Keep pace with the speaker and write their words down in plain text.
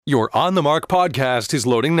Your On the Mark podcast is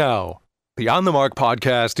loading now. The On the Mark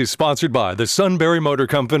podcast is sponsored by the Sunbury Motor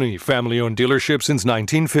Company, family-owned dealership since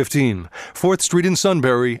 1915, 4th Street in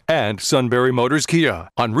Sunbury, and Sunbury Motors Kia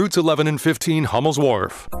on routes 11 and 15 Hummel's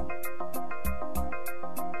Wharf.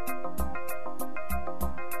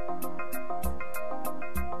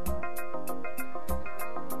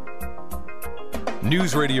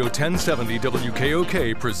 News Radio 1070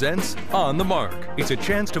 WKOK presents On the Mark. It's a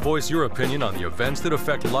chance to voice your opinion on the events that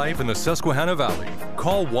affect life in the Susquehanna Valley.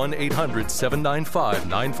 Call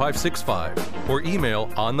 1-800-795-9565 or email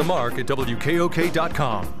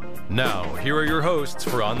onthemark@wkok.com. Now, here are your hosts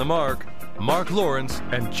for On the Mark, Mark Lawrence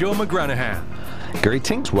and Joe McGranahan.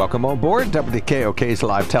 Greetings. Welcome on board WKOK's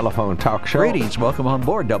live telephone talk show. Greetings. Welcome on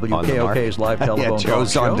board WKOK's live telephone talk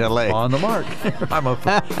show. On delay. On the Mark. I'm a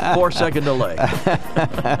 4-second delay.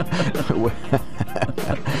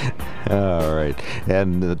 All right.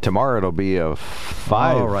 And tomorrow it'll be a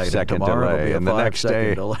 5-second delay. And the next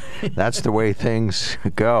day, that's the way things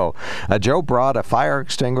go. Joe brought a fire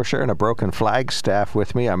extinguisher and a broken flagstaff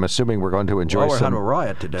with me. I'm assuming we're going to enjoy we're having a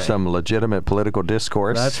riot today. Some legitimate political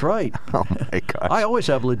discourse. That's right. Oh, my gosh. I always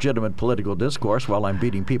have legitimate political discourse while I'm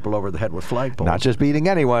beating people over the head with flagpoles. Not just beating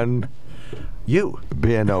anyone. You.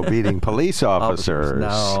 Beating police officers.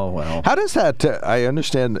 No, well. How does that, I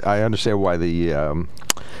understand why the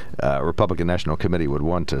Republican National Committee would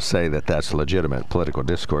want to say that that's legitimate political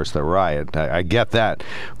discourse, the riot. I get that.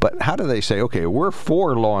 But how do they say, okay, we're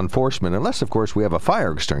for law enforcement, unless, of course, we have a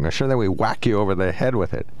fire extinguisher, then we whack you over the head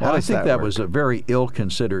with it. Well, I think that was a very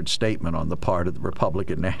ill-considered statement on the part of the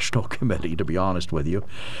Republican National Committee, to be honest with you.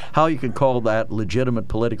 How you can call that legitimate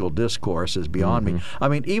political discourse is beyond me. I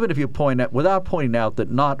mean, even if you point out, without pointing out that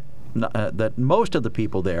that most of the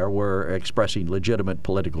people there were expressing legitimate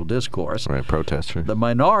political discourse. Right, protesters. The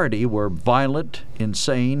minority were violent,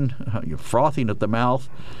 insane, frothing at the mouth.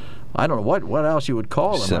 I don't know what else you would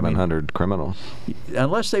call them. 700 criminals.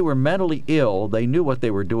 Unless they were mentally ill, they knew what they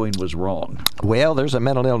were doing was wrong. Well, there's a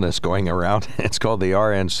mental illness going around. It's called the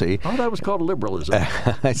RNC. Oh, that was called liberalism.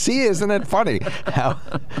 See, isn't it funny how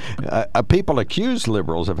people accuse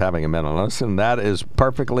liberals of having a mental illness, and that is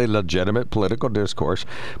perfectly legitimate political discourse.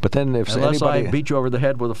 But then unless I beat you over the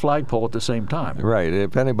head with a flagpole at the same time. Right.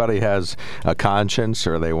 If anybody has a conscience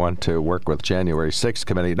or they want to work with January 6th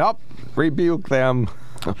committee, nope, rebuke them.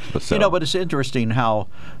 So. But it's interesting how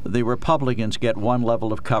the Republicans get one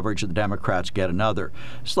level of coverage and the Democrats get another.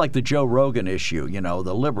 It's like the Joe Rogan issue.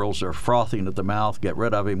 The liberals are frothing at the mouth, get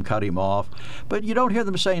rid of him, cut him off. But you don't hear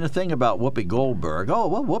them saying a thing about Whoopi Goldberg. Oh,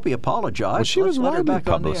 well, Whoopi apologized. Well, she was widely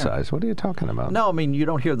publicized. What are you talking about? No, I mean, you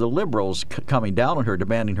don't hear the liberals coming down on her,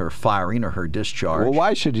 demanding her firing or her discharge. Well,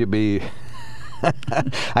 why should you be...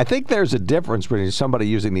 I think there's a difference between somebody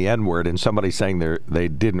using the N-word and somebody saying they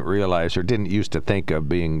didn't realize or didn't used to think of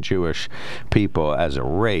being Jewish people as a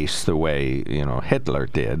race the way Hitler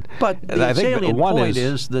did. But the salient point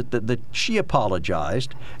is that she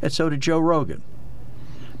apologized, and so did Joe Rogan.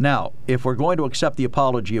 Now, if we're going to accept the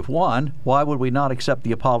apology of one, why would we not accept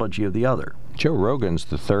the apology of the other? Joe Rogan's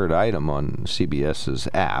the third item on CBS's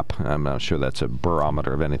app. I'm not sure that's a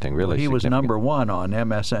barometer of anything really He was number one on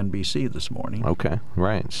MSNBC this morning. Okay,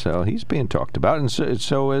 right. So he's being talked about, and so is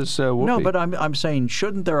Whoopi. No, but I'm saying,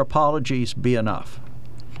 shouldn't their apologies be enough?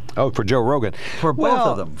 Oh, for Joe Rogan. For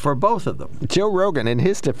both of them. Joe Rogan, in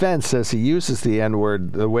his defense, says he uses the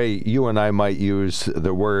N-word the way you and I might use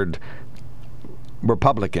the word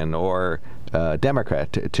Republican or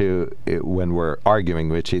Democrat to when we're arguing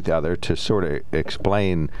with each other to sort of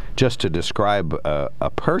explain, just to describe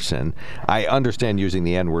a person. I understand using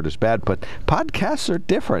the N-word is bad, but podcasts are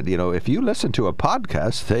different. If you listen to a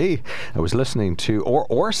podcast, I was listening to,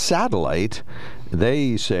 or satellite,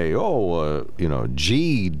 they say, GDF,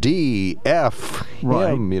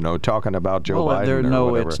 right. Talking about Joe Biden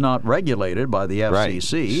or whatever. It's not regulated by the FCC. Right.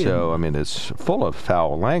 So, it's full of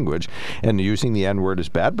foul language, and using the N-word is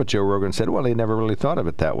bad, but Joe Rogan said, well, he never really thought of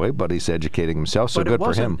it that way, but he's educating himself, so good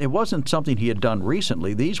for him. It wasn't something he had done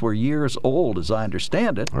recently. These were years old, as I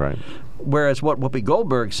understand it. Right. Whereas what Whoopi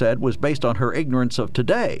Goldberg said was based on her ignorance of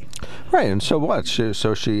today. Right, and so what?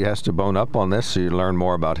 So she has to bone up on this, so you learn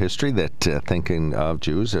more about history, that thinking of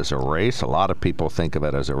Jews as a race, a lot of people think of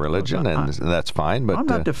it as a religion, and that's fine. But I'm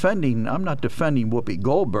not defending Whoopi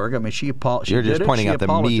Goldberg. I mean, you're just pointing out the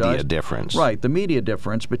media difference, right? The media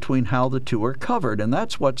difference between how the two are covered, and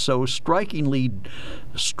that's what's so strikingly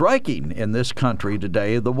striking in this country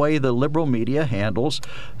today, the way the liberal media handles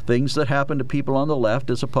things that happen to people on the left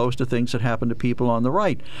as opposed to things that happen to people on the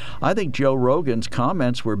right. I think Joe Rogan's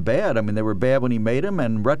comments were bad. I mean, they were bad when he made them,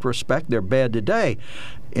 and in retrospect, they're bad today.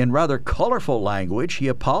 In rather colorful language. He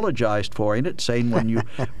apologized for it, saying when you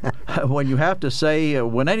when you have to say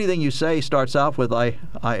when anything you say starts off with I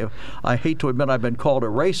hate to admit I've been called a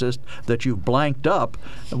racist, that you've blanked up.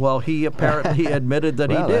 Well, he apparently admitted that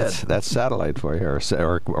he did. That's satellite for you,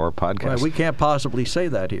 or podcast. Well, we can't possibly say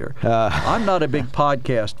that here. I'm not a big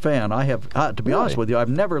podcast fan. I have, to be honest with you, I've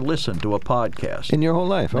never listened to a podcast in your whole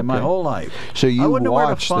life. In my whole life. So you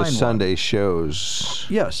watch the Sunday shows?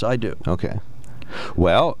 Yes, I do. Okay.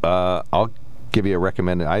 Well, I'll give you a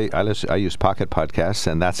recommended. I use Pocket Podcasts,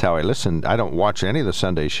 and that's how I listen. I don't watch any of the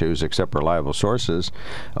Sunday shows except reliable sources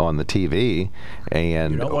on the TV.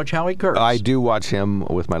 And you don't watch Howie Kurtz? I do watch him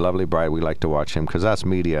with my lovely bride. We like to watch him because that's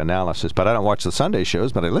media analysis. But I don't watch the Sunday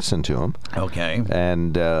shows, but I listen to them. Okay.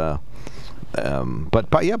 And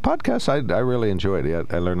but yeah, podcasts I really enjoyed it.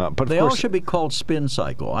 I learned a lot. But they all should be called Spin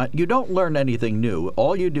Cycle. You don't learn anything new.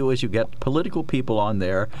 All you do is you get political people on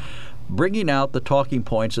there bringing out the talking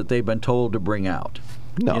points that they've been told to bring out.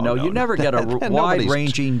 No, you never get a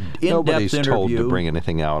wide-ranging, in-depth interview. Nobody's told to bring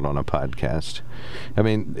anything out on a podcast. I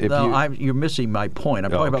mean, you're missing my point.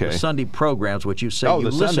 I'm talking about the Sunday programs, which you say you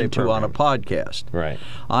listen to on a podcast. Right.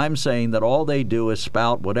 I'm saying that all they do is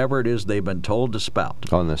spout whatever it is they've been told to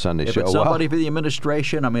spout. On the Sunday show. If it's somebody for the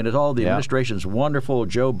administration, I mean, the administration's wonderful.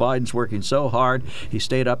 Joe Biden's working so hard. He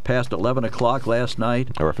stayed up past 11 o'clock last night.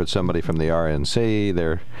 Or if it's somebody from the RNC,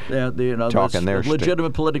 they're talking their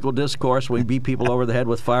legitimate political discourse. We beat people over the head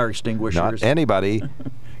with fire extinguishers. Not anybody.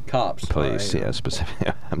 Cops. Please,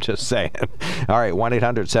 specific. I'm just saying. All right,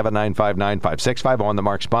 1-800-795-9565 on the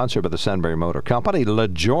Mark, sponsored by the Sunbury Motor Company.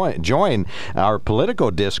 Join our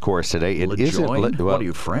political discourse today. It isn't. What are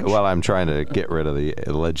you, French? Well, I'm trying to get rid of the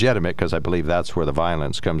legitimate because I believe that's where the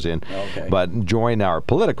violence comes in. Okay. But join our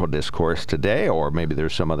political discourse today, or maybe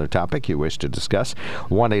there's some other topic you wish to discuss.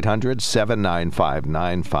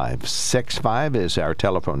 1-800-795-9565 is our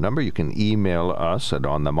telephone number. You can email us at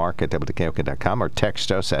onthemark@wkok.com or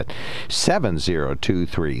text us at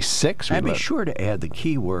 70236. And be sure to add the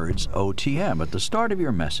keywords OTM at the start of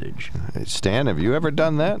your message. Stan, have you ever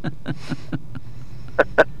done that?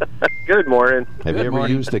 Good morning. Have you ever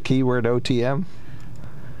used the keyword OTM?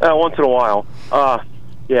 Once in a while.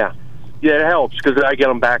 Yeah. Yeah, it helps because I get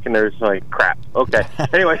them back and there's like crap. Okay.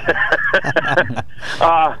 Anyway,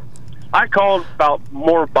 I called about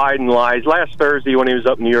more Biden lies last Thursday when he was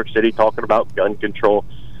up in New York City talking about gun control.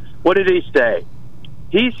 What did he say?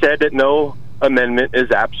 He said that no amendment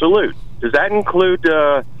is absolute. Does that include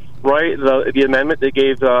the amendment that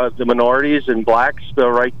gave the minorities and blacks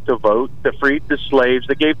the right to vote, that freed the slaves,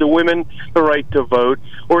 that gave the women the right to vote,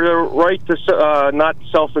 or the right to not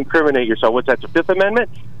self-incriminate yourself? What's that, the Fifth Amendment?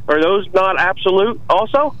 Are those not absolute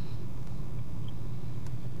also?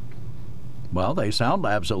 Well, they sound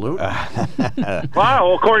absolute.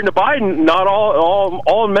 Wow, according to Biden, not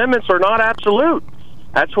all amendments are not absolute.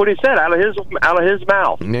 That's what he said out of his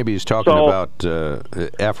mouth. Maybe he's talking about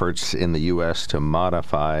efforts in the U.S. to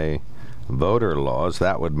modify voter laws.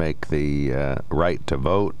 That would make the right to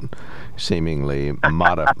vote seemingly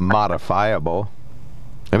modifiable.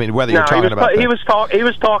 I mean, whether you're talking about he was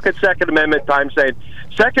talking Second Amendment time, saying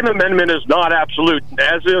Second Amendment is not absolute,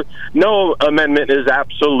 as no amendment is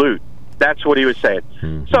absolute. That's what he was saying.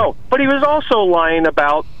 Mm-hmm. So, but he was also lying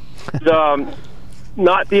about the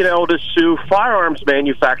not being able to sue firearms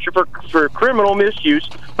manufacturers for criminal misuse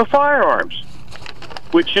of firearms,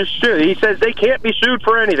 which is true. He says they can't be sued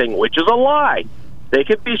for anything, which is a lie. They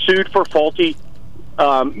can be sued for faulty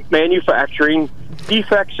manufacturing,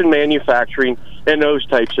 defects in manufacturing, and those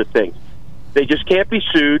types of things. They just can't be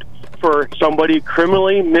sued for somebody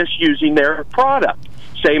criminally misusing their product.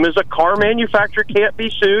 Same as a car manufacturer can't be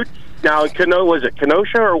sued. Now, was it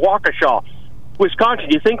Kenosha or Waukesha, Wisconsin?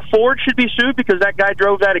 Do you think Ford should be sued because that guy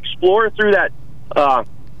drove that Explorer through that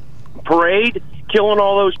parade, killing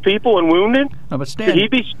all those people and wounded? No, but Stan,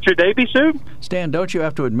 should they be sued? Stan, don't you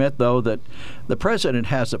have to admit, though, that the president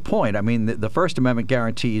has a point? I mean, the First Amendment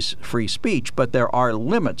guarantees free speech, but there are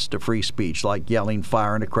limits to free speech, like yelling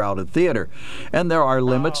fire in a crowded theater. And there are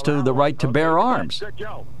limits to the right to bear arms.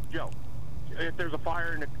 Joe, if there's a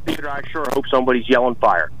fire in the theater, I sure hope somebody's yelling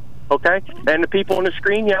fire. Okay? And the people on the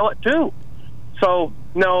screen yell it, too. So,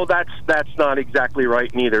 no, that's not exactly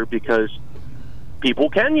right neither, because people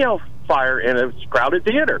can yell fire in a crowded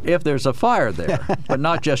theater. If there's a fire there, but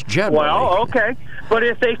not just generally. Well, okay. But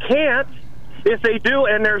if they can't, if they do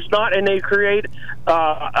and there's not, and they create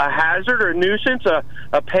a hazard or a nuisance, a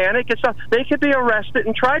panic and stuff, they could be arrested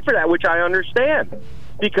and tried for that, which I understand,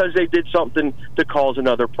 because they did something to cause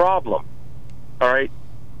another problem. All right?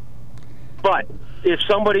 But if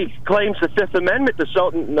somebody claims the Fifth Amendment to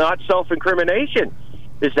not self-incrimination,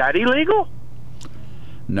 is that illegal?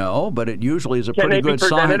 No, but it usually is a Can pretty they be good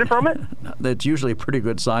sign. prevented from it? That's usually a pretty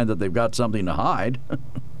good sign that they've got something to hide.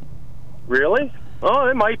 Really? Oh,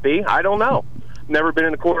 it might be. I don't know. Never been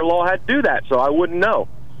in a court of law had to do that, so I wouldn't know.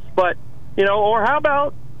 But, or how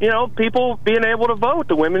about, people being able to vote,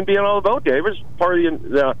 the women being able to vote? It was part of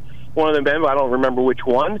the one of them, I don't remember which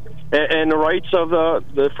one, and the rights of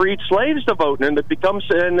the freed slaves to vote, and that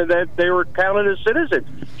they were counted as citizens.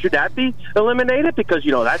 Should that be eliminated? Because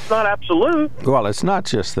that's not absolute. Well, it's not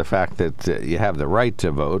just the fact that you have the right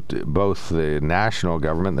to vote. Both the national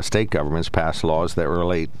government and the state governments pass laws that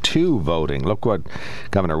relate to voting. Look what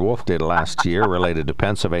Governor Wolf did last year related to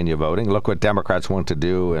Pennsylvania voting. Look what Democrats want to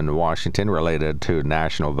do in Washington related to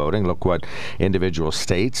national voting. Look what individual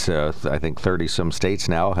states, I think 30-some states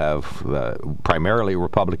now, have primarily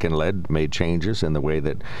Republican-led, made changes in the way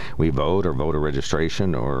that we vote or voter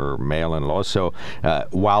registration or mail-in laws. So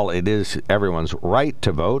while it is everyone's right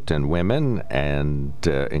to vote, and women and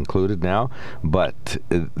included now, but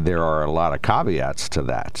there are a lot of caveats to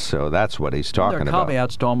that. So that's what he's talking about. There are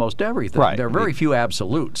caveats to almost everything. Right. There are very few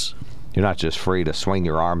absolutes. You're not just free to swing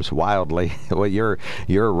your arms wildly. Well, your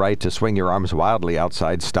right to swing your arms wildly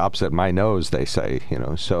outside stops at my nose, they say.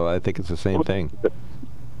 So I think it's the same thing.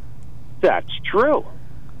 That's true.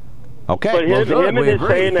 Okay. But him and his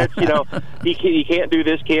saying that, he can't do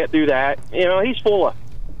this, can't do that. He's full of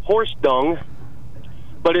horse dung.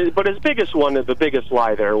 But his biggest one, the biggest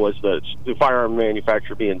lie there was the firearm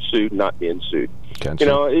manufacturer being sued, not being sued.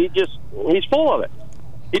 He's full of it.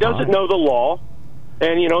 He doesn't know the law.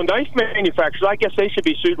 And, knife manufacturers, I guess they should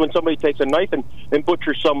be sued when somebody takes a knife and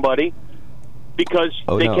butchers somebody. Because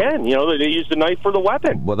they can, they use the knife for the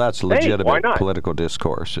weapon. Well, that's legitimate why not? political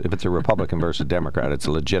discourse. If it's a Republican versus Democrat, it's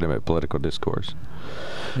a legitimate political discourse.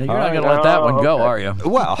 You're not going to let that one go, are you?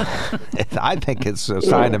 Well, I think it's a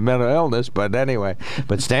sign of mental illness, but anyway.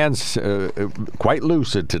 But Stan's quite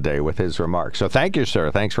lucid today with his remarks. So thank you, sir.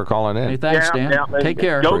 Thanks for calling in. Hey, thanks, Stan. Take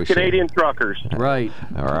care. Go Canadian truckers. Right.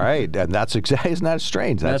 All right. And that's exactly, isn't that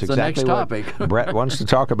strange? That's exactly the next topic. Brett wants to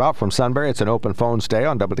talk about from Sunbury. It's an open phone stay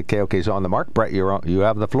on WKOK's On the Mark. Brett, you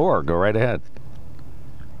have the floor. Go right ahead.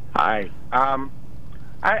 Hi.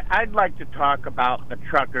 I'd like to talk about the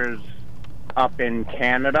truckers up in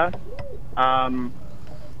Canada. Let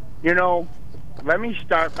me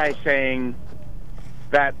start by saying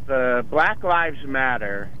that the Black Lives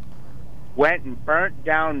Matter went and burnt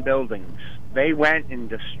down buildings. They went and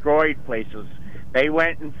destroyed places. They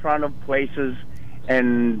went in front of places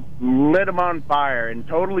and lit them on fire and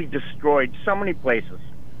totally destroyed so many places.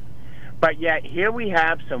 But yet here we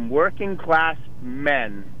have some working class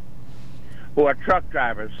men who are truck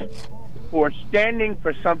drivers who are standing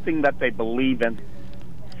for something that they believe in.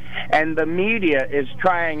 And the media is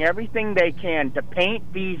trying everything they can to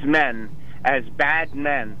paint these men as bad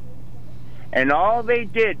men. And all they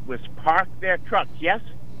did was park their trucks. Yes,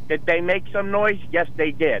 did they make some noise? Yes,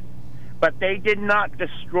 they did. But they did not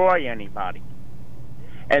destroy anybody.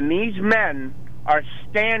 And these men are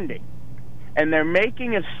standing, and they're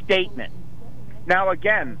making a statement. Now,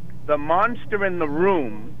 again, the monster in the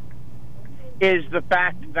room is the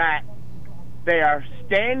fact that they are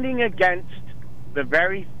standing against the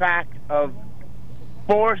very fact of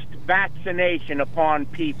forced vaccination upon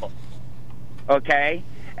people, okay?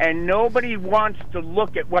 And nobody wants to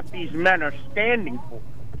look at what these men are standing for.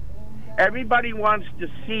 Everybody wants to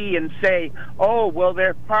see and say, oh, well,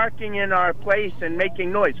 they're parking in our place and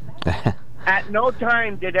making noise. At no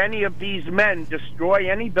time did any of these men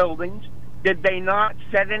destroy any buildings. Did they not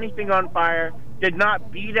set anything on fire? Did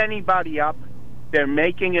not beat anybody up? They're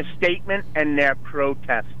making a statement and they're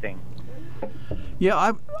protesting.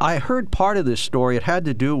 Yeah, I heard part of this story. It had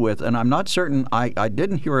to do with, and I'm not certain, I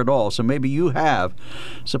didn't hear it all, so maybe you have.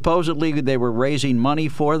 Supposedly they were raising money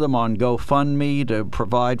for them on GoFundMe to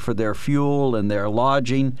provide for their fuel and their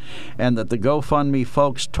lodging, and that the GoFundMe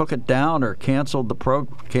folks took it down or canceled the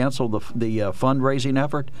fundraising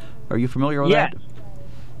effort. Are you familiar with that?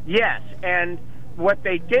 Yes, and what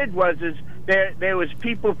they did was there was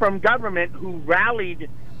people from government who rallied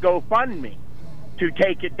GoFundMe to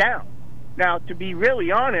take it down. Now, to be really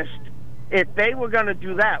honest, if they were going to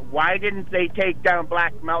do that, why didn't they take down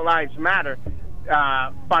Black Lives Matter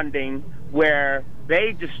funding where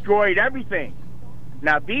they destroyed everything?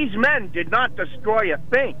 Now, these men did not destroy a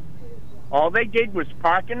thing. All they did was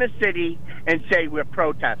park in the city and say, we're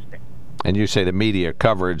protesting. And you say the media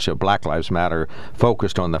coverage of Black Lives Matter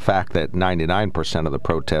focused on the fact that 99% of the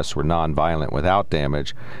protests were nonviolent without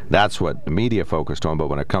damage. That's what the media focused on. But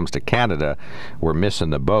when it comes to Canada, we're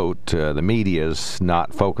missing the boat. The media's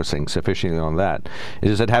not focusing sufficiently on that.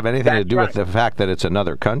 Does it have anything to do with the fact that it's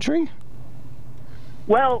another country?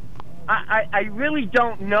 Well, I really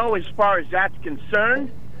don't know as far as that's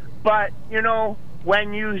concerned, but,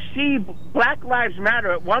 when you see Black Lives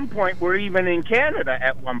Matter at one point, we're even in Canada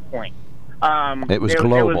at one point. It was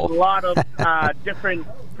global. There was a lot of different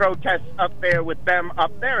protests up there with them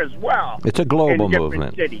up there as well. It's a global in different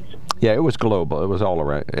movement. Cities. Yeah, it was global. It was all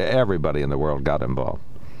around. Everybody in the world got involved.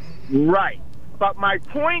 Right. But my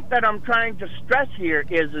point that I'm trying to stress here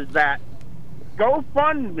is that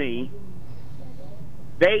GoFundMe,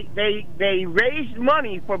 they raised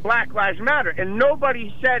money for Black Lives Matter, and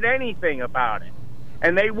nobody said anything about it.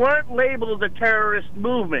 And they weren't labeled a terrorist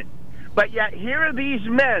movement. But yet here are these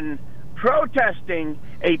men protesting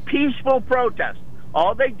a peaceful protest.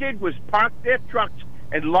 All they did was park their trucks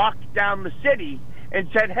and lock down the city and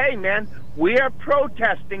said, hey, man, we are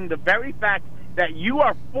protesting the very fact that you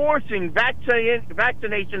are forcing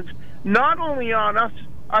vaccinations not only on us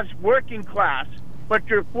working class, but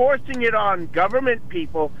you're forcing it on government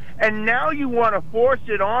people, and now you want to force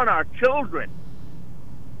it on our children.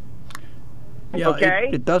 Yeah, okay?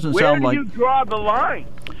 It doesn't sound like... Where do you draw the line?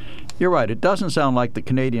 You're right. It doesn't sound like the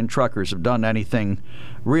Canadian truckers have done anything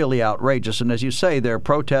really outrageous. And as you say, their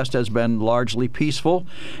protest has been largely peaceful.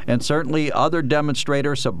 And certainly other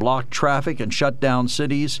demonstrators have blocked traffic and shut down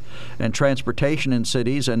cities and transportation in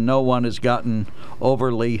cities, and no one has gotten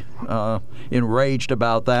overly enraged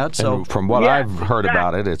about that. So, and from what I've heard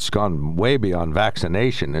about it, it's gone way beyond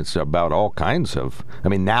vaccination. It's about all kinds of... I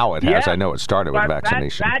mean, now it has. I know it started with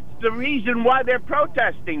vaccination. That's the reason why they're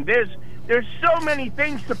protesting. There's so many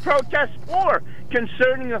things to protest for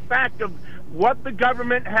concerning the fact of what the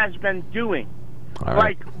government has been doing. All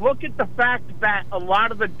Like, right. look at the fact that a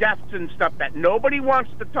lot of the deaths and stuff that nobody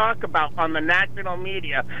wants to talk about on the national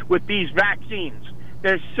media with these vaccines.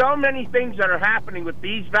 There's so many things that are happening with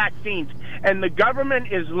these vaccines, and the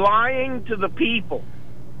government is lying to the people.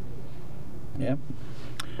 yeah.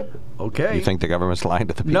 Okay. You think the government's lying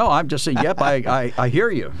to the people? No, I'm just saying, yep, I hear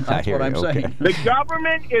you. That's hear what I'm you, okay. saying. The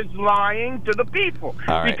government is lying to the people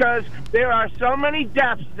All right. because there are so many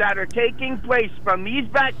deaths that are taking place from these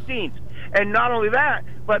vaccines. And not only that,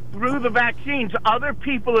 but through the vaccines, other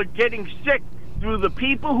people are getting sick through the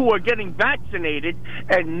people who are getting vaccinated,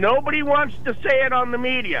 and nobody wants to say it on the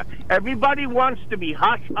media. Everybody wants to be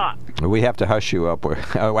hushed up. We have to hush you up.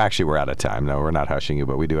 Actually, we're out of time. No, we're not hushing you,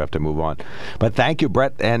 but we do have to move on. But thank you,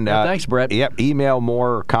 Brett. And thanks, Brett. Yep. Email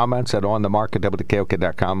more comments at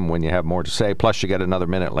onthemark@wkok.com when you have more to say. Plus, you get another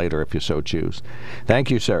minute later if you so choose. Thank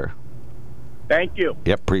you, sir. Thank you.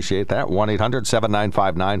 Yep, appreciate that.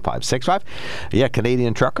 1-800-795-9565. Yeah,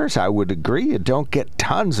 Canadian truckers, I would agree. You don't get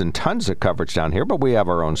tons and tons of coverage down here, but we have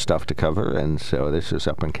our own stuff to cover, and so this is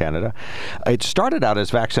up in Canada. It started out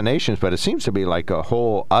as vaccinations, but it seems to be like a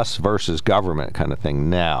whole us versus government kind of thing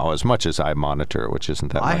now, as much as I monitor it, which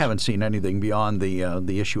isn't that much. I haven't seen anything beyond the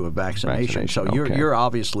issue of vaccination. So you're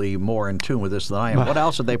obviously more in tune with this than I am. What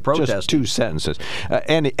else are they protesting? Just two sentences.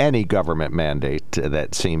 Any government mandate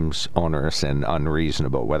that seems onerous and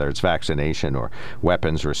unreasonable, whether it's vaccination or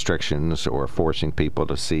weapons restrictions or forcing people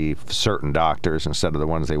to see certain doctors instead of the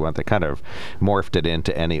ones they want, they kind of morphed it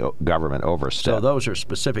into any government overstep. So those are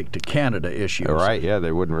specific to Canada issues. Right, yeah,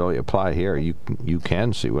 they wouldn't really apply here. You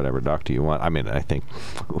can see whatever doctor you want. I mean, I think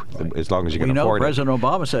as long as you can afford it. President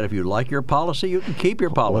Obama said if you like your policy, you can keep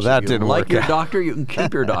your policy. Well, that if didn't you work like your out. doctor, you can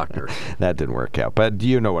keep your doctor. That didn't work out, but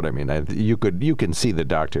you know what I mean. You can see the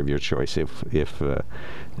doctor of your choice if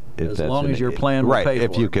as long as your plan will right, pay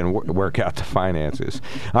if for you it. can work out the finances.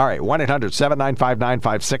 All right,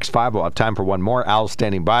 1-800-795-9565. We'll have time for one more. Al's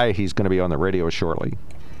standing by. He's going to be on the radio shortly.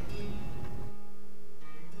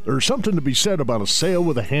 There's something to be said about a sale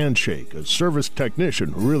with a handshake, a service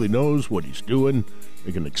technician who really knows what he's doing.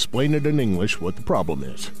 They can explain it in English what the problem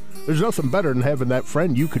is. There's nothing better than having that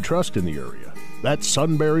friend you could trust in the area. That's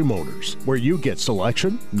Sunbury Motors, where you get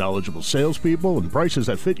selection, knowledgeable salespeople, and prices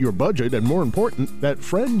that fit your budget, and more important, that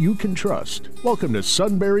friend you can trust. Welcome to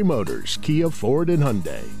Sunbury Motors, Kia, Ford, and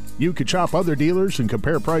Hyundai. You could shop other dealers and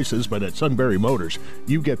compare prices, but at Sunbury Motors,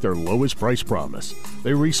 you get their lowest price promise.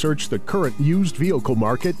 They research the current used vehicle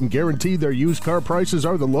market and guarantee their used car prices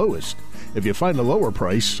are the lowest. If you find a lower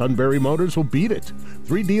price, Sunbury Motors will beat it.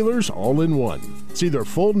 3 dealers all in one. See their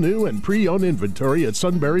full new and pre-owned inventory at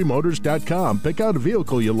sunburymotors.com. Pick out a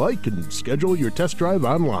vehicle you like and schedule your test drive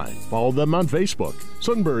online. Follow them on Facebook.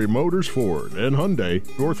 Sunbury Motors Ford and Hyundai,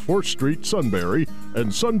 North 4th Street, Sunbury,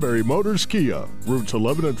 and Sunbury Motors Kia, routes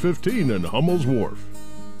 11 and 15 in Hummel's Wharf.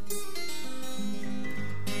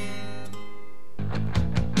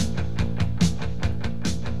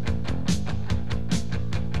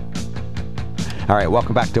 All right,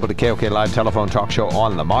 welcome back to the KOK Live Telephone Talk Show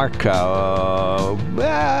on the Mark.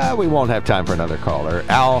 We won't have time for another caller.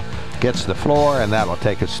 Al gets the floor, and that'll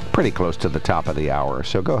take us pretty close to the top of the hour.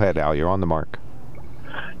 So go ahead, Al. You're on the mark.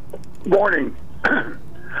 Morning.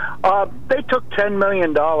 They took $10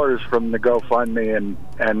 million from the GoFundMe,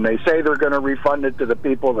 and they say they're going to refund it to the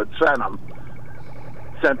people that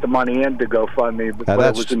sent the money in to GoFundMe, but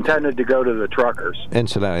it was intended to go to the truckers.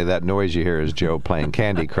 Incidentally, that noise you hear is Joe playing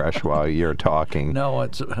Candy Crush while you're talking. No,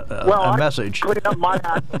 it's a message. Clean up my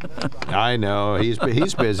I know. He's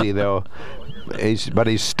busy, though. But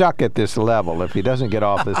he's stuck at this level. If he doesn't get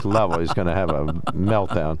off this level, he's going to have a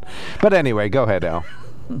meltdown. But anyway, go ahead, Al.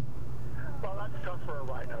 Well, that's tough for a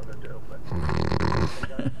rhino to do. But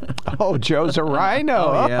Oh, Joe's a rhino.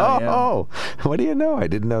 Oh, yeah. Oh, what do you know? I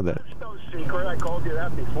didn't know that. it's no secret. I told you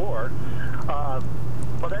that before.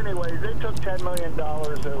 But anyways, they took $10 million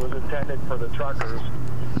that was intended for the truckers,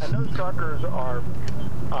 and those truckers are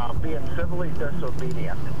being civilly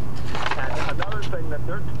disobedient. And another thing that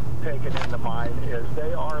they're taking into mind is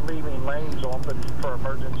they are leaving lanes open for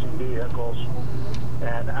emergency vehicles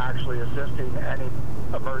and actually assisting any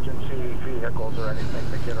emergency vehicles or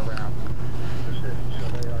anything to get around the city. So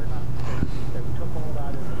they are not, they took all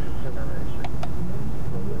that into consideration.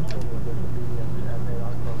 So they're civil disobedience, and they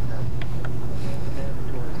are protesting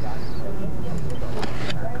mandatory vaccination.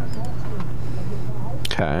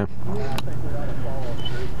 Okay. I think we ought to follow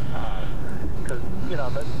suit because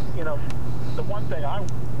the one thing I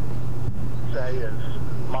say is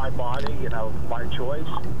my body, my choice.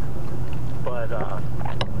 But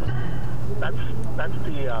that's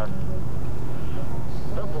the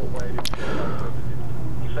liberal way to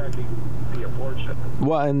defending the abortion.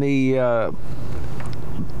 Well, and the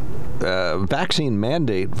vaccine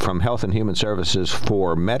mandate from Health and Human Services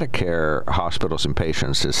for Medicare hospitals and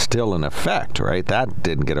patients is still in effect, right? That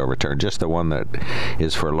didn't get overturned, just the one that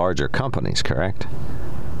is for larger companies, correct?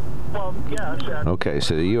 Well, yes. Okay,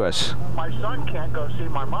 so the U.S. My son can't go see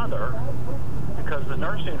my mother because the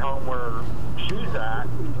nursing home where she's at,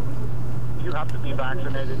 you have to be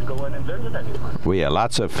vaccinated to go in and visit anyone. Well, yeah,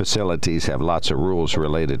 lots of facilities have lots of rules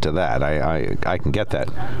related to that. I can get that.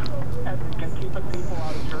 And can keeping people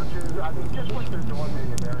out of churches. I mean, just what they're doing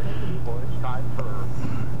to the American people. It's time for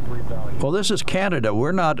rebellion. Well, this is Canada.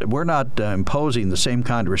 We're not imposing the same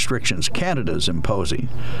kind of restrictions Canada's imposing.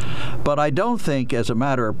 But I don't think, as a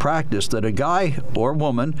matter of practice, that a guy or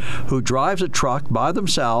woman who drives a truck by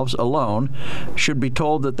themselves alone should be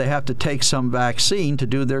told that they have to take some vaccine to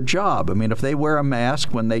do their job. I mean, if they wear a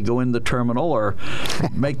mask when they go in the terminal or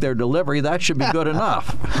make their delivery, that should be good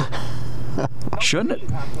enough. Shouldn't it?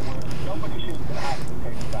 Nobody should have to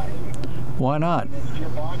take a vaccine. Why not? It's your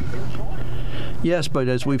body, your choice. Yes, but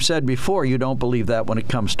as we've said before, you don't believe that when it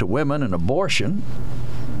comes to women and abortion.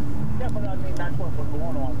 Yeah, but I mean, that's what we're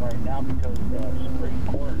going on right now because the Supreme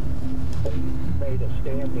Court made a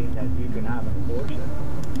standing that you can have an abortion.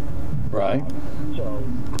 Right. So,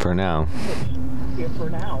 For now. for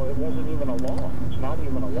now, it wasn't even a law. It's not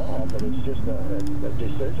even a law, but it's just a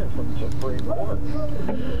decision from the Supreme Court.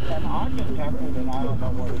 And I've been tempted, and I don't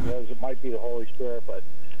know what it is. It might be the Holy Spirit, but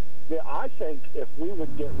I think if we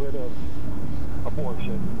would get rid of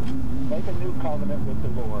abortion, make a new covenant with the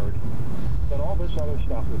Lord, then all this other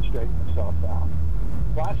stuff would straighten itself out.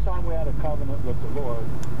 Last time we had a covenant with the Lord,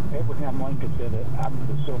 Abraham Lincoln did it after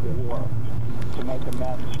the Civil War to make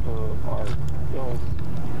amends for our ill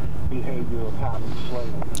behavior of having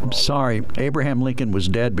slavery. I'm sorry, Abraham Lincoln was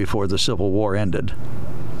dead before the Civil War ended.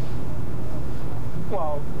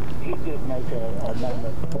 Well, he did make an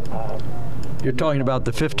amendment. You're talking about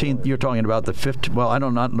the 15th. You're talking about the 15th. Well, I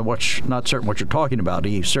don't know not certain what you're talking about.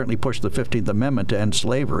 He certainly pushed the 15th Amendment to end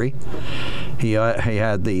slavery. He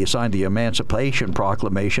signed the Emancipation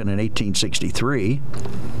Proclamation in 1863.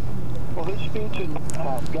 Well, his speech in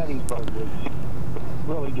Gettysburg was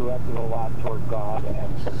really directed a lot toward God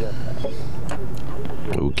and forgiveness.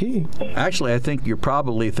 Okay. Actually, I think you're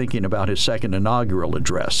probably thinking about his second inaugural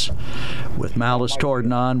address, with malice toward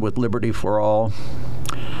none, with liberty for all.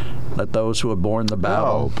 Let those who have borne the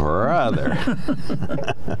battle. Oh, brother.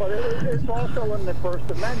 But it's also in the First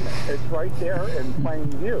Amendment. It's right there in plain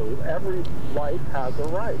view. Every life has a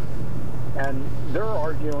right. And they're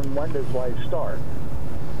arguing, when does life start?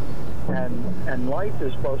 And life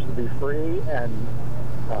is supposed to be free and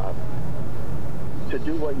to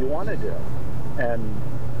do what you want to do. And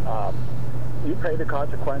you pay the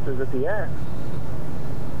consequences at the end.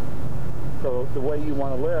 So the way you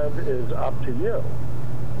want to live is up to you.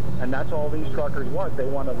 And that's all these truckers want. They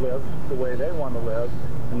want to live the way they want to live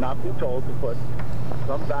and not be told to put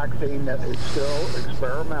some vaccine that is still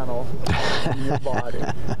experimental in your body.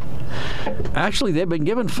 Actually, they've been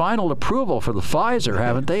given final approval for the Pfizer,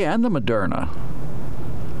 haven't they, and the Moderna?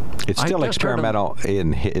 It's still experimental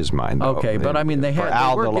in his mind, though. Okay, but I mean, for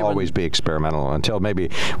Al, they'll always be experimental until maybe,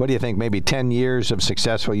 what do you think, maybe 10 years of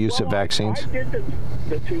successful use of vaccines? I did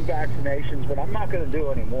the 2 vaccinations, but I'm not going to do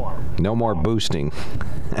any more. No more boosting.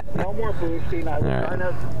 No more boosting. I was kind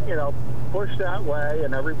of, pushed that way,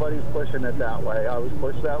 and everybody's pushing it that way. I was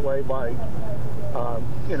pushed that way by,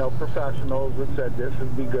 professionals that said this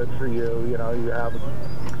would be good for you. You have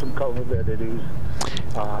some comorbidities.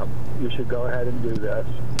 You should go ahead and do this.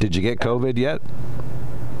 Did you get COVID yet?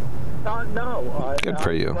 No. Good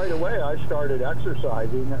for you. Right away, I started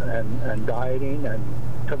exercising and dieting and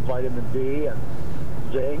took vitamin D and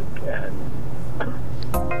zinc and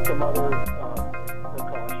some other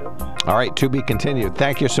precautions. All right, to be continued.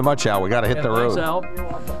 Thank you so much, Al. We got to hit the road. Thanks, Al.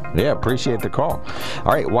 Yeah, appreciate the call.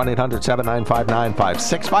 All right,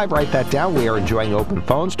 1-800-795-9565. Write that down. We are enjoying open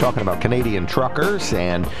phones, talking about Canadian truckers,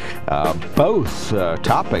 and both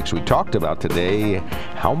topics we talked about today.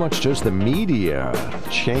 How much does the media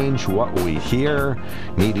change what we hear?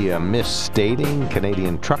 Media misstating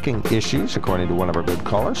Canadian trucking issues, according to one of our good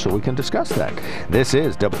callers, so we can discuss that. This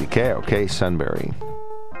is WKOK Sunbury.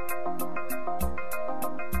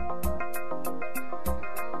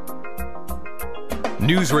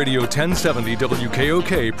 News Radio 1070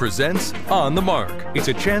 WKOK presents On the Mark. It's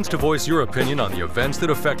a chance to voice your opinion on the events that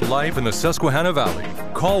affect life in the Susquehanna Valley.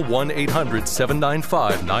 Call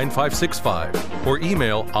 1-800-795-9565 or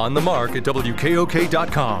email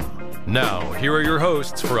onthemark@wkok.com. Now, here are your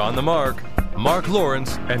hosts for On the Mark, Mark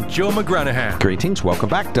Lawrence and Joe McGranahan. Greetings. Welcome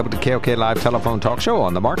back. WKOK Live Telephone Talk Show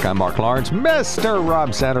On the Mark. I'm Mark Lawrence. Mr.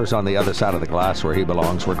 Rob Sanders on the other side of the glass where he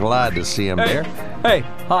belongs. We're glad to see him there. Hey,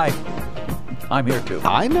 hi. I'm here too.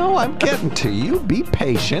 I know. I'm getting to you. Be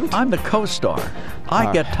patient. I'm the co-star.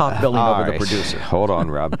 I get top billing over the producer. Hold on,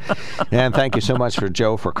 Rob. And thank you so much for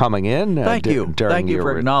Joe for coming in. Thank you. Thank you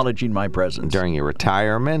for acknowledging my presence. During your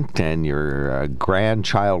retirement and your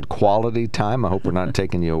grandchild quality time. I hope we're not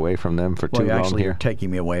taking you away from them for too long actually, here. You're taking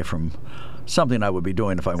me away from something I would be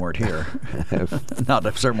doing if I weren't here. Not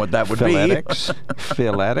certain what that would be.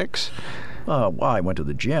 Philetics? Well, I went to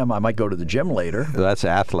the gym. I might go to the gym later. That's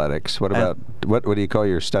athletics. What about, what do you call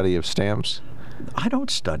your study of stamps? I don't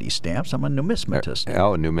study stamps. I'm a numismatist.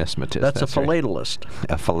 Numismatist. That's a philatelist.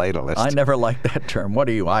 A philatelist. I never liked that term. What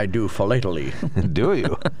do you? I do philately. Do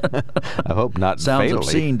you? I hope not. Sounds fatally.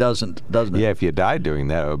 Obscene, doesn't it? Yeah, if you died doing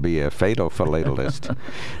that, it would be a fatal philatelist.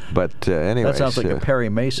 But anyway, that sounds like a Perry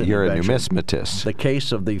Mason. You're invention. a numismatist. The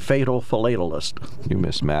case of the fatal philatelist.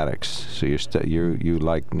 Numismatics. So you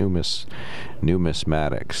like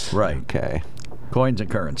numismatics. Right. Okay. Coins and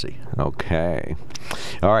currency. Okay.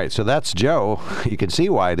 All right, so that's Joe. You can see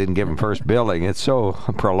why I didn't give him first billing. It's so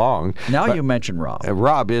prolonged. Now you mention Rob.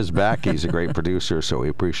 Rob is back. He's a great producer, so we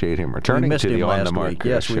appreciate him returning to the On the Mark show.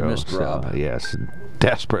 Yes, we missed Rob. Yes,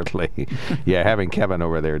 desperately. Yeah, having Kevin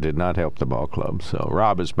over there did not help the ball club. So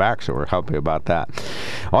Rob is back, so we're happy about that.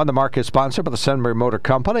 On the Mark is sponsored by the Sunbury Motor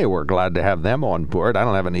Company. We're glad to have them on board. I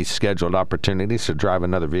don't have any scheduled opportunities to drive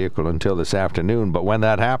another vehicle until this afternoon, but when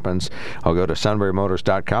that happens, I'll go to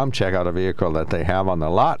sunburymotors.com, check out a vehicle that they have on the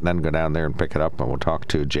lot, and then go down there and pick it up, and we'll talk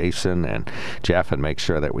to Jason and Jeff and make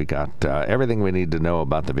sure that we got everything we need to know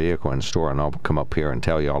about the vehicle in store, and I'll come up here and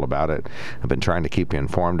tell you all about it. I've been trying to keep you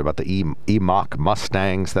informed about the E-Mach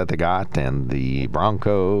Mustangs that they got, and the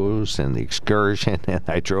Broncos, and the Excursion, and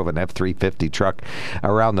I drove an F-350 truck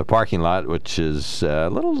around the parking lot, which is a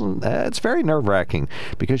little, it's very nerve-wracking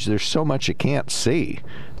because there's so much you can't see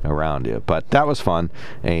around you. But that was fun,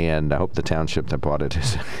 and I hope the township that bought it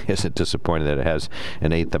isn't disappointed that it has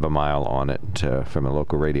an eighth of a mile on it from a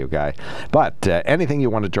local radio guy. But anything you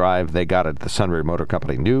want to drive, they got it at the Sunbury Motor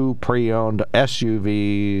Company. New, pre-owned,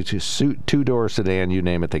 SUV, two-door sedan, you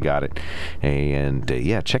name it, they got it. And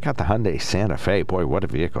yeah, check out the Hyundai Santa Fe. Boy, what a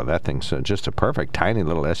vehicle. That thing's just a perfect tiny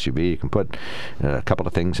little SUV. You can put a couple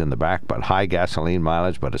of things in the back, but high gasoline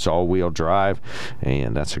mileage, but it's all-wheel drive,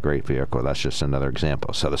 and that's a great vehicle. That's just another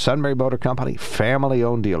example. So the Sunbury Motor Company,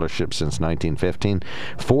 family-owned dealership since 1915,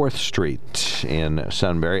 4th Street in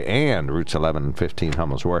Sunbury and routes 11 and 15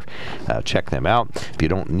 Hummel's Wharf. Check them out. If you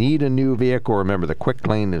don't need a new vehicle, remember the Quick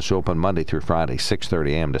Lane is open Monday through Friday,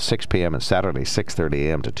 6:30 a.m. to 6 p.m. and Saturday, 6:30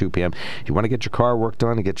 a.m. to 2 p.m. If you want to get your car worked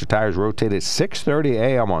on and get your tires rotated, 6:30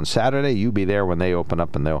 a.m. on Saturday. You be there when they open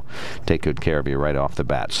up, and they'll take good care of you right off the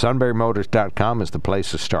bat. SunburyMotors.com is the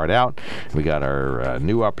place to start out. We got our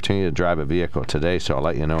new opportunity to drive a vehicle today, so I'll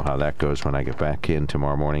let you you know how that goes when I get back in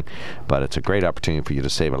tomorrow morning. But it's a great opportunity for you to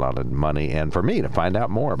save a lot of money and for me to find out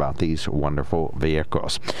more about these wonderful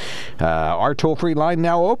vehicles. Our toll-free line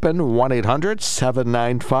now open.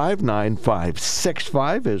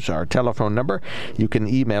 1-800-795-9565 is our telephone number. You can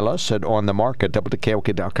email us at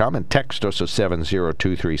onthemark@wkok.com and text us at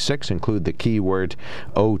 70236. Include the keyword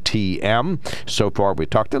OTM. So far, we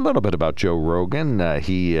talked a little bit about Joe Rogan.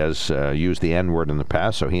 He has used the N-word in the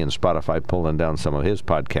past, so he and Spotify pulling down some of his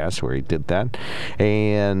podcasts where he did that.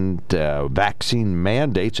 And vaccine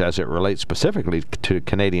mandates as it relates specifically to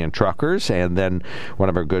Canadian truckers. And then one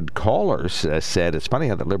of our good callers said, it's funny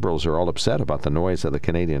how the Liberals are all upset about the noise of the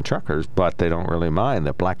Canadian truckers, but they don't really mind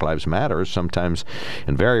that Black Lives Matter sometimes,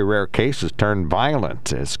 in very rare cases, turn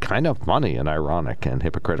violent. It's kind of funny and ironic and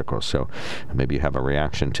hypocritical. So maybe you have a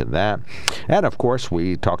reaction to that. And, of course,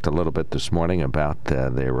 we talked a little bit this morning about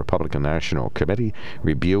the Republican National Committee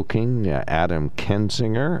rebuking Adam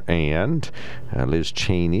Kinzinger and Liz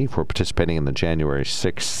Cheney for participating in the January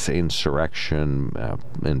 6th insurrection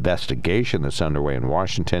investigation that's underway in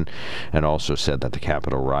Washington, and also said that the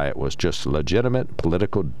Capitol riot was just legitimate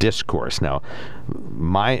political discourse. Now,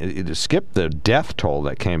 skip the death toll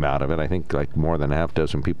that came out of it. I think like more than a half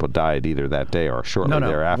dozen people died either that day or shortly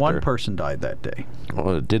thereafter. One person died that day.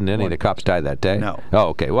 Well, didn't any of the cops die that day? No. Oh,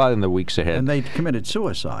 okay. Well, in the weeks ahead. And they committed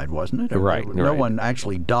suicide, wasn't it? Right. No one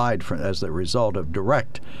actually died as a result of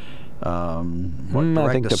direct I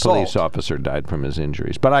think the police officer died from his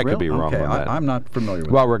injuries, but I could be wrong on that. I'm not familiar with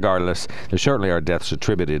Well, that. regardless, there certainly are deaths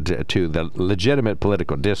attributed to the legitimate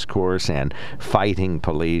political discourse and fighting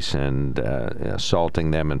police and assaulting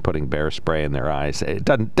them and putting bear spray in their eyes. It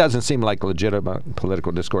doesn't seem like legitimate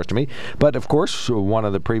political discourse to me. But, of course, one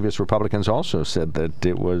of the previous Republicans also said that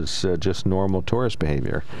it was just normal tourist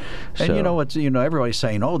behavior. And, everybody's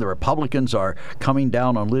saying, the Republicans are coming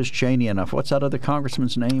down on Liz Cheney and what's that other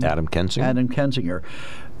congressman's name? Adam Kinzinger.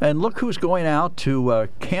 And look who's going out to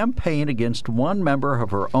campaign against one member of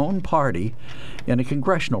her own party in a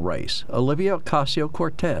congressional race, Olivia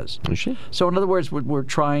Ocasio-Cortez. Is she? So, in other words, we're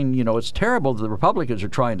trying, it's terrible that the Republicans are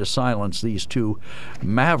trying to silence these two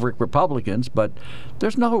maverick Republicans, but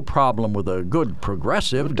there's no problem with a good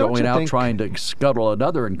progressive going out trying to scuttle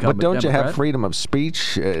another incumbent But don't Democrat. you have freedom of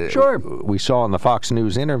speech? Sure. We saw in the Fox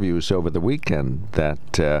News interviews over the weekend that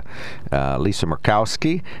Lisa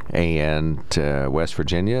Murkowski and West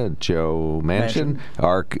Virginia Joe Manchin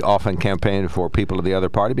are often campaigning for people of the other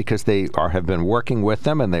party because they have been working with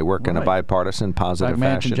them and they work in a bipartisan, positive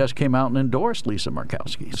fashion. Manchin just came out and endorsed Lisa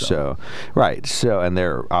Murkowski. So and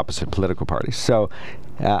they're opposite political parties. So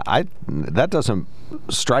that doesn't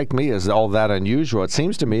strike me as all that unusual. It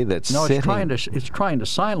seems to me that it's trying to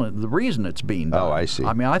silence the reason it's being done. Oh, I see.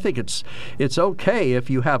 I mean, I think it's okay if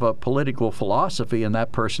you have a political philosophy and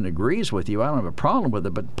that person agrees with you. I don't have a problem with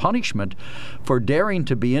it. But punishment for daring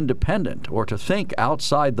to be independent or to think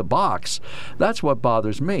outside the box, that's what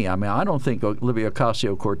bothers me. I mean, I don't think Olivia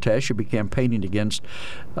Ocasio-Cortez should be campaigning against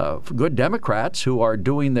good Democrats who are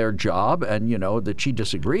doing their job and, that she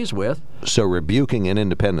disagrees with. So rebuking an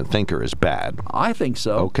independent thinker is bad. I think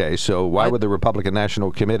so. Okay, so why would the Republican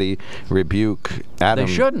National Committee rebuke Adam?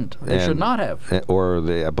 They shouldn't. They should not have.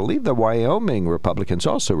 I believe the Wyoming Republicans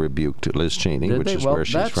also rebuked Liz Cheney, which is where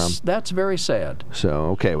she's from. That's very sad.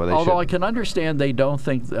 So, okay, well, Although I can understand they don't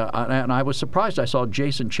think, and I was surprised I saw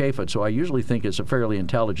Jason Chaffetz, who I usually think is a fairly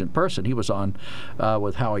intelligent person. He was on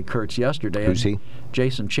with Howie Kurtz yesterday. Who's he?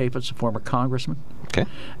 Jason Chaffetz, a former congressman. Okay.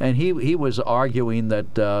 And he was arguing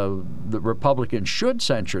that the Republicans should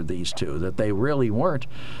censure these two, that they really weren't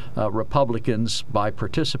Republicans by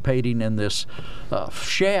participating in this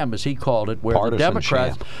sham, as he called it, where Partisan the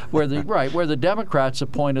Democrats, sham. where the Democrats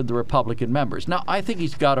appointed the Republican members. Now, I think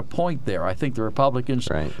he's got a point there. I think the Republicans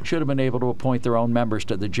should have been able to appoint their own members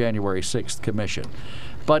to the January 6th commission.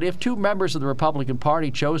 But if two members of the Republican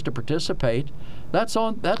Party chose to participate, that's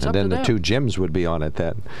up to them. And then the two Jims would be on it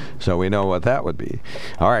then. So we know what that would be.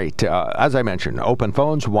 All right. As I mentioned, open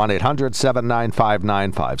phones,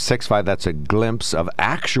 1-800-795-9565. That's a glimpse of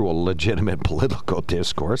actual legitimate political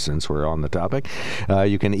discourse, since we're on the topic.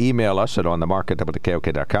 You can email us at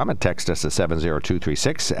onthemark@wkok.com and text us at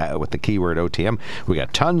 70236 with the keyword OTM. We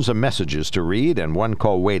got tons of messages to read and one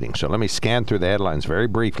call waiting. So let me scan through the headlines very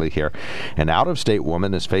briefly here. An out-of-state woman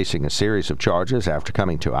woman is facing a series of charges after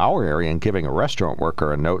coming to our area and giving a restaurant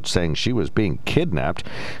worker a note saying she was being kidnapped.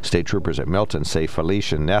 State troopers at Milton say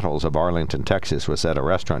Felicia Nettles of Arlington, Texas, was at a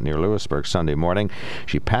restaurant near Lewisburg Sunday morning.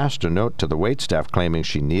 She passed a note to the waitstaff claiming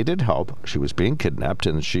she needed help, she was being kidnapped,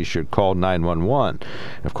 and she should call 911.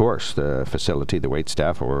 Of course, the facility, the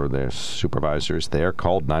waitstaff, or the supervisors there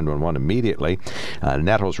called 911 immediately.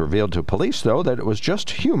 Nettles revealed to police, though, that it was just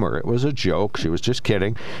humor. It was a joke. She was just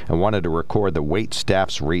kidding and wanted to record the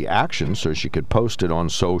waitstaff's reaction so she could post it on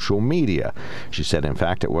social media. She said, in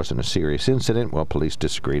fact, it wasn't a serious incident. Well, police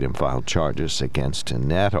disagreed and filed charges against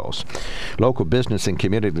Nettles. Local business and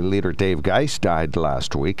community leader Dave Geist died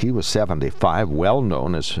last week. He was 75, well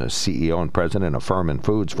known as CEO and president of Furman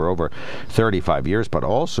Foods for over 35 years, but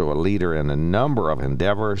also a leader in a number of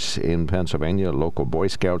endeavors in Pennsylvania, local Boy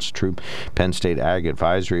Scouts troop, Penn State Ag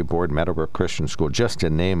Advisory Board, Meadowbrook Christian School, just to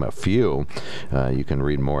name a few. You can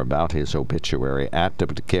read more about his obituary at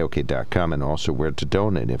WKOK.com, and also where to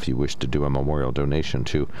donate if you wish to do a memorial donation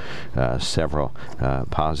to several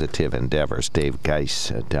positive endeavors. Dave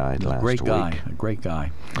Geist died last week. A great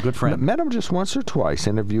guy. A good friend. Met him just once or twice.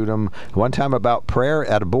 Interviewed him one time about prayer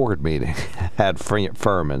at a board meeting at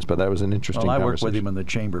Furman's, but that was an interesting conversation. I worked with him in the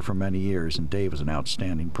chamber for many years, and Dave is an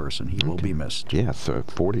outstanding person. He will be missed. Yes,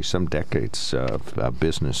 40-some decades of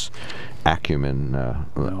business acumen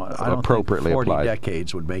appropriately applied. 40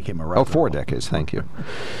 decades would make him a record. 4 decades, thank you.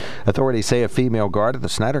 Authorities say a female guard at the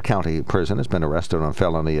Snyder County Prison has been arrested on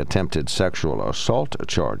felony attempted sexual assault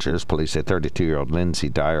charges. Police say 32-year-old Lindsay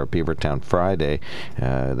Dyer of Beavertown Friday,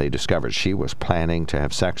 they discovered she was planning to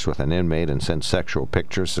have sex with an inmate and sent sexual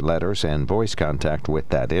pictures, letters, and voice contact with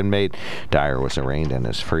that inmate. Dyer was arraigned and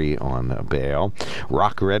is free on bail.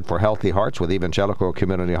 Rock Red for Healthy Hearts with Evangelical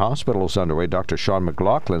Community Hospitals underway. Dr. Sean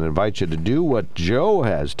McLaughlin invites you to do what Joe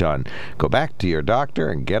has done. Go back to your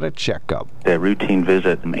doctor and get a checkup. A routine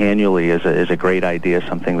visit annually is a great idea,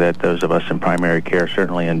 something that those of us in primary care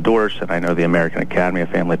certainly endorse, and I know the American Academy of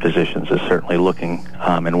Family Physicians is certainly looking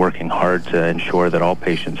and working hard to ensure that all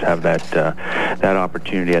patients have that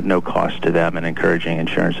opportunity at no cost to them, and encouraging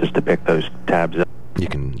insurances to pick those tabs up. You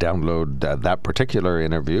can download that particular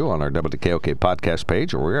interview on our WKOK podcast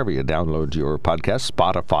page or wherever you download your podcast.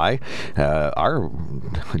 Spotify. Our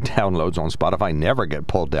downloads on Spotify never get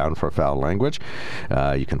pulled down for foul language.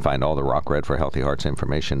 You can find all the Rock Red for Healthy Hearts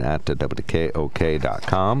information at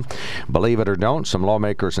WKOK.com. Believe it or don't, some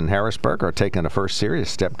lawmakers in Harrisburg are taking a first serious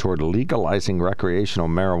step toward legalizing recreational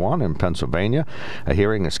marijuana in Pennsylvania. A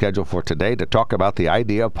hearing is scheduled for today to talk about the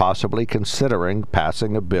idea of possibly considering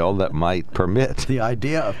passing a bill that might permit the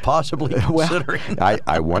idea of possibly considering.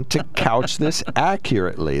 I want to couch this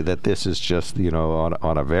accurately, that this is just,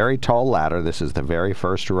 on a very tall ladder. This is the very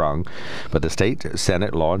first rung. But the State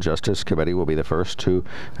Senate Law and Justice Committee will be the first to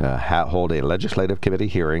hold a legislative committee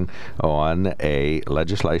hearing on a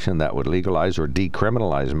legislation that would legalize or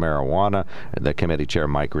decriminalize marijuana. The committee chair,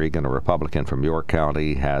 Mike Regan, a Republican from York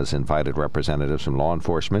County, has invited representatives from law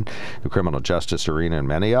enforcement, the criminal justice arena, and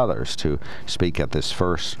many others to speak at this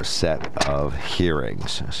first set of hearings.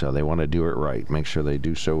 So they want to do it right. Make sure they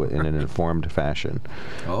do so in an informed fashion.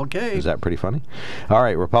 Okay. Is that pretty funny? All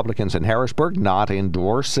right. Republicans in Harrisburg not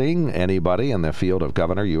endorsing anybody in the field of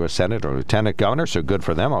governor, U.S. Senate, or lieutenant governor. So good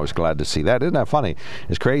for them. I was glad to see that. Isn't that funny?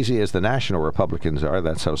 As crazy as the national Republicans are,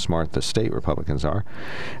 that's how smart the state Republicans are.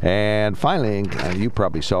 And finally, you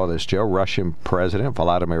probably saw this, Joe, Russian President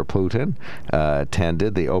Vladimir Putin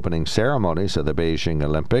attended the opening ceremonies of the Beijing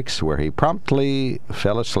Olympics, where he promptly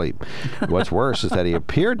fell asleep. What's worse is that he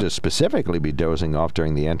appeared to specifically be dozing off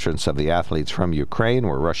during the entrance of the athletes from Ukraine,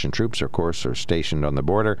 where Russian troops, of course, are stationed on the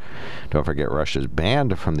border. Don't forget, Russia's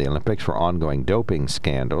banned from the Olympics for ongoing doping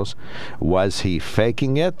scandals. Was he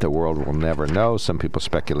faking it? The world will never know. Some people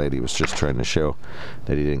speculate he was just trying to show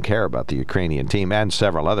that he didn't care about the Ukrainian team and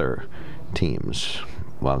several other teams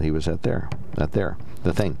while he was the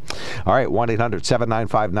thing. All right,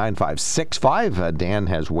 1-800-795-9565. Dan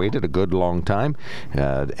has waited a good long time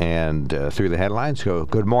and through the headlines. So,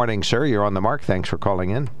 good morning, sir. You're on the mark. Thanks for calling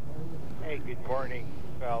in. Hey, good morning,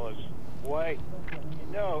 fellas. Boy,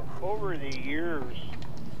 over the years,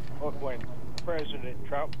 when President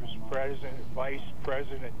Trump was president, Vice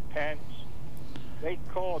President Pence, they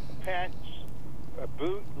called Pence a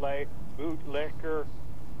bootlicker,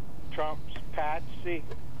 Trump's patsy.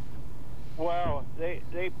 Well,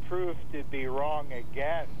 they proved to be wrong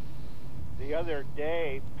again. The other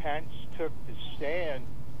day, Pence took the stand.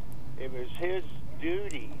 It was his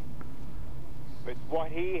duty, with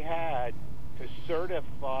what he had, to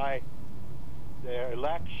certify the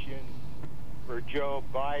election for Joe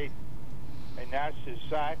Biden. And that's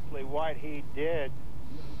exactly what he did.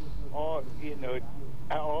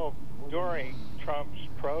 during Trump's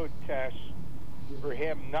protests for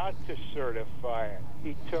him not to certify it.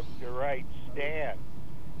 He took the right stand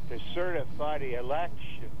to certify the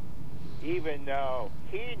election, even though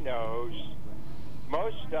he knows,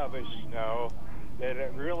 most of us know, that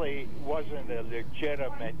it really wasn't a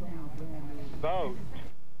legitimate vote.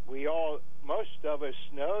 Most of us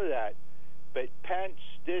know that. But Pence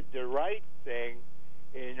did the right thing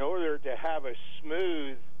in order to have a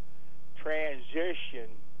smooth transition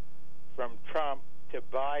from Trump to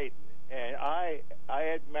Biden. And I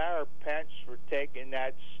admire Pence for taking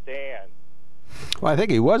that stand. Well, I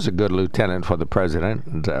think he was a good lieutenant for the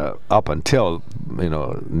president up until,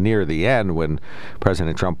 near the end when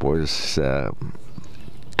President Trump was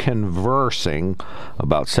conversing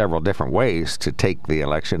about several different ways to take the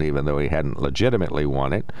election, even though he hadn't legitimately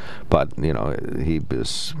won it. But, he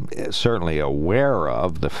was certainly aware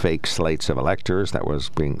of the fake slates of electors that were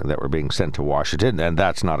being sent to Washington, and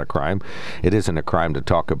that's not a crime. It isn't a crime to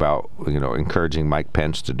talk about, encouraging Mike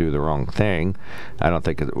Pence to do the wrong thing. I don't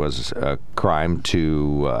think it was a crime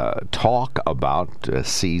to talk about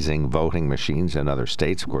seizing voting machines in other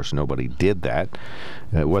states. Of course, nobody did that.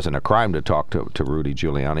 It wasn't a crime to talk to Rudy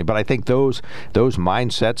Giuliani. But I think those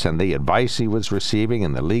mindsets and the advice he was receiving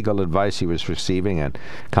and the legal advice he was receiving and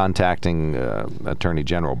contacting Attorney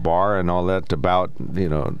General Barr and all that about,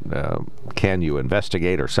 can you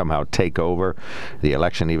investigate or somehow take over the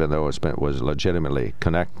election even though it was legitimately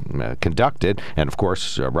conducted? And, of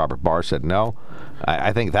course, Robert Barr said no.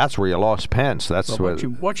 I think that's where you lost Pence. That's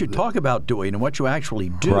what you talk about doing and what you actually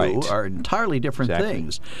do are entirely different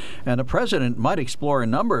things. And a president might explore a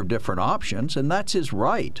number of different options, and that's his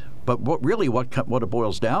right. But what it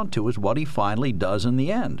boils down to is what he finally does in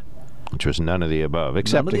the end. Which was none of the above,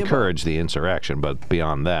 except encourage the insurrection. But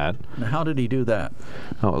beyond that, now, how did he do that?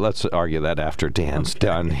 Oh, let's argue that after Dan's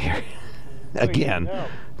done here again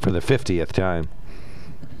for the 50th time.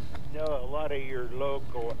 A lot of your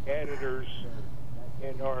local editors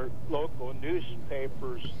in our local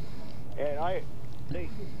newspapers, and I think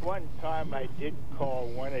one time I did call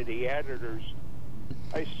one of the editors.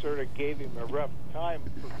 I sort of gave him a rough time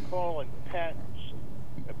for calling Pence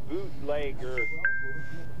a bootlegger.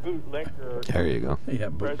 There you go. Yeah,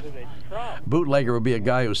 President Trump. Bootlegger would be a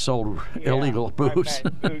guy who sold illegal boots.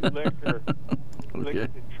 I meant bootlegger.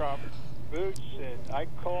 Licked the Trump boots, and I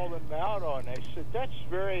called him out on it. I said, that's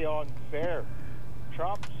very unfair.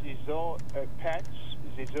 Trump's his own, Pence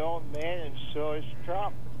is his own man, and so is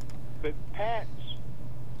Trump. But Pence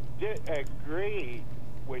did agree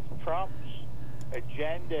with Trump's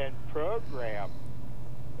agenda and program,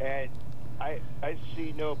 and I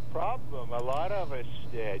see no problem. A lot of us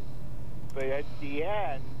did. But at the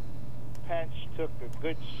end, Pence took a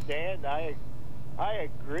good stand. I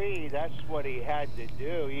agree that's what he had to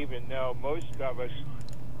do, even though most of us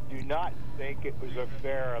do not think it was a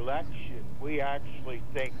fair election. We actually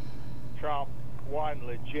think Trump won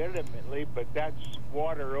legitimately, but that's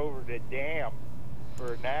water over the dam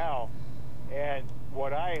for now. And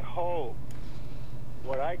what I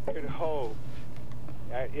could hope,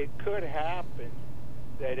 it could happen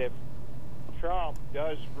that if Trump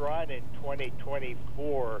does run in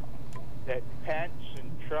 2024, that Pence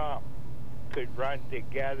and Trump could run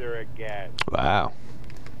together again. Wow.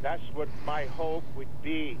 That's what my hope would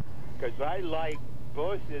be, because I like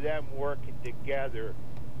both of them working together.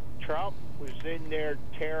 Trump was in there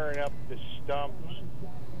tearing up the stumps,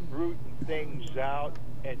 rooting things out,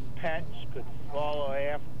 and Pence could follow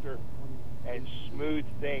after and smooth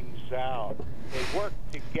things out. They work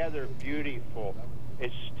together beautiful.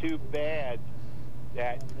 It's too bad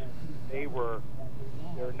that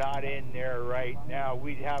they're not in there right now.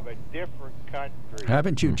 We'd have a different country.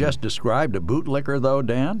 Haven't you just described a bootlicker, though,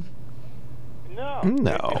 Dan? No.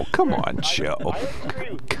 No, come on, Joe.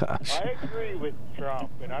 I agree with Trump,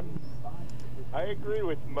 and I agree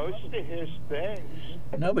with most of his things.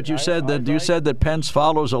 No, but you said that Pence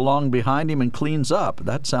follows along behind him and cleans up.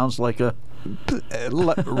 That sounds like a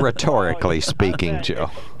rhetorically speaking, Joe.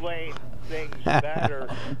 Explain things better.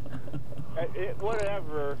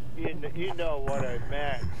 Whatever, you know what I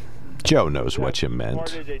meant. Joe knows what you meant.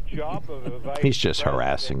 Part of the job of a vice He's just president.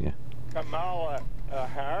 harassing you. Kamala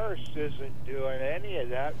Harris isn't doing any of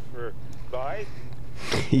that for Biden.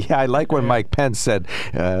 Yeah, I like when Mike Pence said,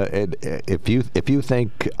 if you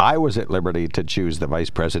think I was at liberty to choose the vice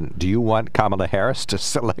president, do you want Kamala Harris to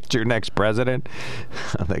select your next president?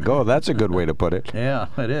 I think, oh, that's a good way to put it. Yeah,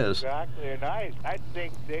 it is. Exactly, and I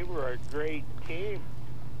think they were a great team,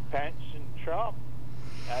 Pence and Trump.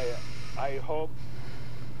 I hope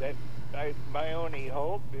that my only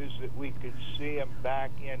hope is that we could see them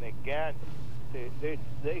back in again.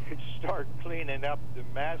 they could start cleaning up the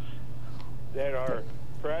mess that our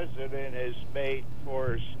president has made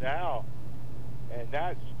for us now, and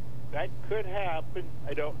that could happen.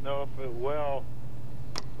 I don't know if it will.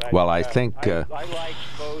 But, well, I think I like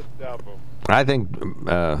both of them. I think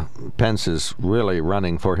Pence is really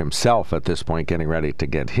running for himself at this point, getting ready to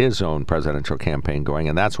get his own presidential campaign going,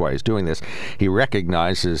 and that's why he's doing this. He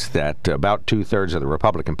recognizes that about 2/3 of the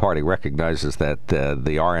Republican Party recognizes that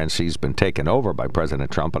the RNC's been taken over by President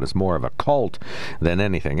Trump, and it's more of a cult than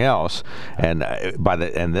anything else. And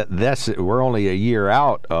we're only a year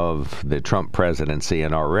out of the Trump presidency,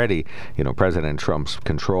 and already, President Trump's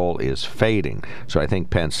control is fading. So I think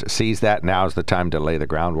Pence sees that now's the time to lay the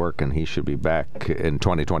groundwork, and he should be back in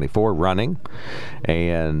 2024 running,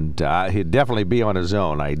 and he'd definitely be on his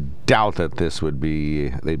own. I doubt that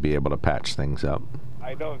they'd be able to patch things up.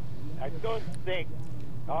 I don't think,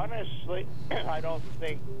 honestly, I don't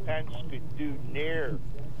think Pence could do near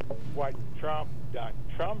what Trump done.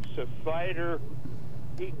 Trump's a fighter.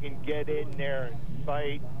 He can get in there and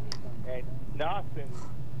fight, and nothing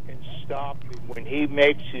can stop him when he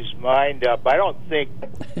makes his mind up. I don't think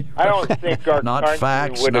our not country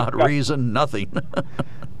facts, would not reason, nothing. All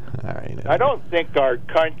right. I don't think our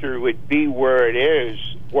country would be where it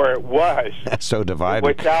was. So divided.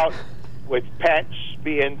 With Pence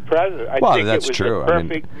being president. I think that's it was true. a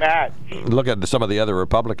perfect match. Look at some of the other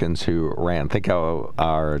Republicans who ran. Think how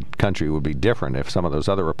our country would be different if some of those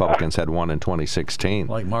other Republicans had won in 2016.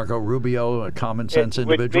 Like Marco Rubio, a common sense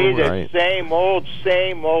individual. It would be the same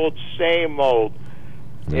old.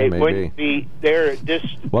 Yeah, it wouldn't be. They're just.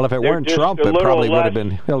 Well, if it weren't Trump, it probably would have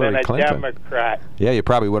been Hillary Clinton. Democrat. Yeah, you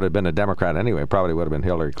probably would have been a Democrat anyway. Probably would have been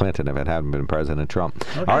Hillary Clinton if it hadn't been President Trump.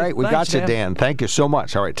 Okay, all right, we thanks, got you, Dan. Thank you so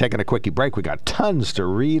much. All right, taking a quickie break. We got tons to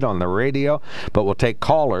read on the radio, but we'll take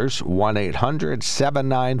callers.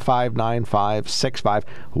 1-800-795-9565.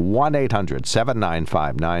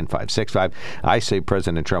 1-800-795-9565. I say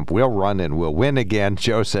President Trump will run and will win again.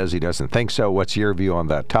 Joe says he doesn't think so. What's your view on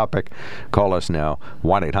that topic? Call us now.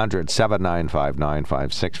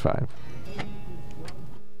 1-800-795-9565.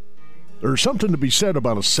 There's something to be said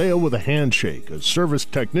about a sale with a handshake, a service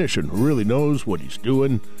technician who really knows what he's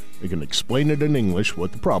doing. They can explain it in English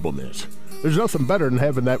what the problem is. There's nothing better than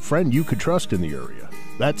having that friend you could trust in the area.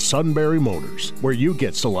 That's Sunbury Motors, where you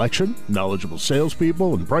get selection, knowledgeable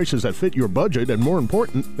salespeople, and prices that fit your budget, and more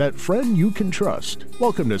important, that friend you can trust.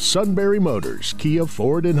 Welcome to Sunbury Motors, Kia,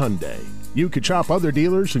 Ford, and Hyundai. You could shop other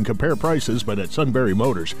dealers and compare prices, but at Sunbury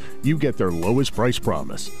Motors, you get their lowest price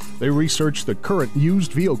promise. They research the current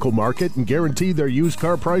used vehicle market and guarantee their used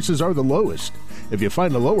car prices are the lowest. If you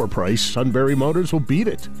find a lower price, Sunbury Motors will beat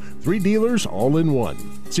it. 3 dealers all in one.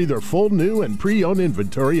 See their full new and pre-owned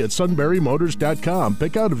inventory at sunburymotors.com.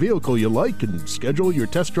 Pick out a vehicle you like and schedule your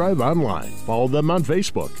test drive online. Follow them on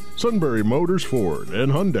Facebook. Sunbury Motors Ford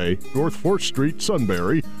and Hyundai, North 4th Street,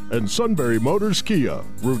 Sunbury, and Sunbury Motors Kia,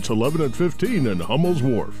 routes 11 and 15 in Hummel's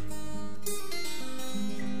Wharf.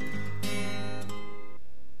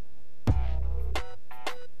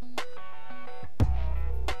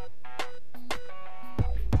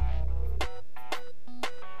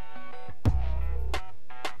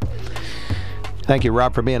 Thank you,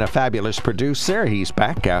 Rob, for being a fabulous producer. He's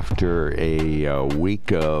back after a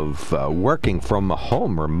week of working from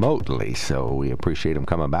home remotely, so we appreciate him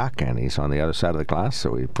coming back, and he's on the other side of the glass, so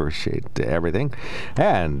we appreciate everything.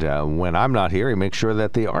 And when I'm not here, he makes sure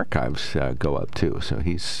that the archives go up, too. So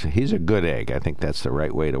he's a good egg. I think that's the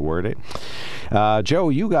right way to word it. Joe,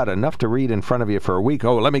 you got enough to read in front of you for a week.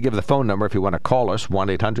 Oh, let me give the phone number if you want to call us,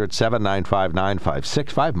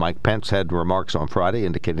 1-800-795-9565. Mike Pence had remarks on Friday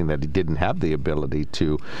indicating that he didn't have the ability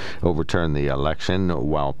to overturn the election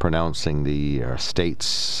while pronouncing the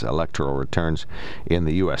state's electoral returns in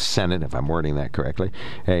the U.S. Senate, if I'm wording that correctly,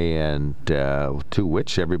 and to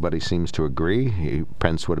which everybody seems to agree.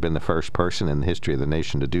 Pence would have been the first person in the history of the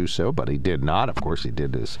nation to do so, but he did not. Of course, he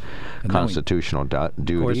did his constitutional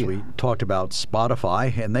duty. Of course, we talked about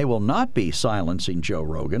Spotify, and they will not be silencing Joe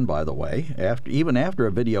Rogan, by the way, even after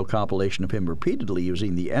a video compilation of him repeatedly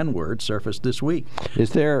using the N-word surfaced this week.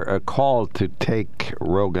 Is there a call to take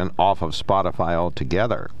Rogan off of Spotify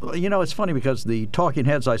altogether? You know, it's funny because the talking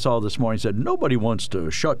heads I saw this morning said nobody wants to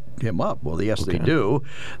shut him up. Well, yes, they do.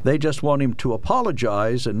 They just want him to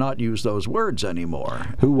apologize and not use those words anymore.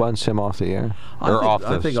 Who wants him off the air?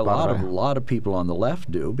 I think a lot of people on the left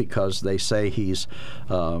do, because they say he's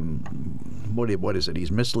what is it?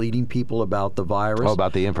 He's misleading people about the virus. Oh,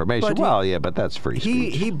 about the information. But that's free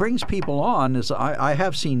speech. He brings people on. I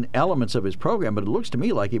have seen elements of his program, but it looks to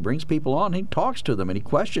me like he brings people on. He talks to them and he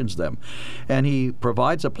questions them. And he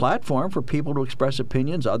provides a platform for people to express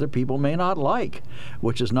opinions other people may not like,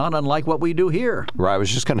 which is not unlike what we do here. Right, I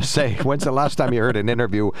was just going to say, when's the last time you heard an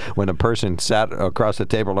interview when a person sat across the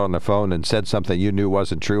table on the phone and said something you knew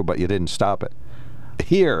wasn't true, but you didn't stop it?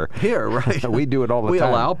 Here, right. We do it all the time. We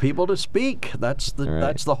allow people to speak. That's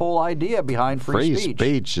the whole idea behind free speech. Free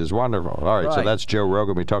speech is wonderful. All right, so that's Joe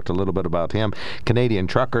Rogan. We talked a little bit about him. Canadian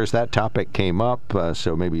truckers, that topic came up,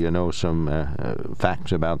 so maybe you know some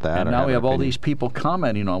facts about that. And now we have all these people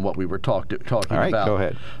commenting on what we were talking about. All right, go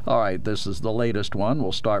ahead. All right, this is the latest one.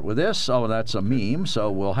 We'll start with this. Oh, that's a meme, so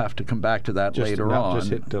we'll have to come back to that later on. Just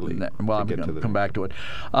hit delete. Well, I'm going to come back to it.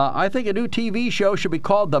 I think a new TV show should be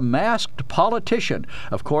called The Masked Politician.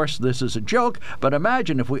 Of course, this is a joke, but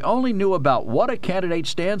imagine if we only knew about what a candidate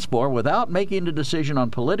stands for without making a decision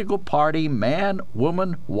on political party, man,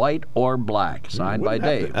 woman, white, or black. Signed by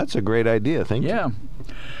Dave. That's a great idea. Thank you. Yeah.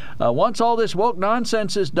 Once all this woke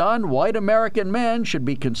nonsense is done, white American men should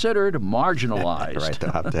be considered marginalized. Right,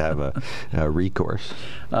 they'll have to have a recourse.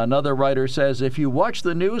 Another writer says, if you watch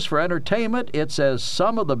the news for entertainment, it says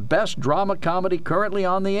some of the best drama comedy currently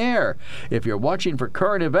on the air. If you're watching for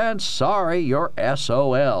current events, sorry, you're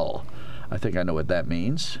SOL. I think I know what that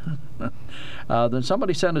means. Then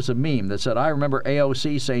somebody sent us a meme that said, I remember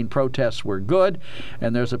AOC saying protests were good,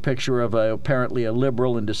 and there's a picture of apparently a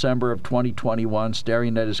liberal in December of 2021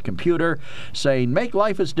 staring at his computer saying, make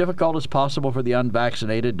life as difficult as possible for the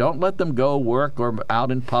unvaccinated. Don't let them go work or out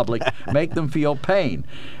in public. Make them feel pain.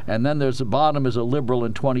 And then there's the bottom is a liberal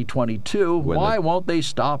in 2022. Why won't they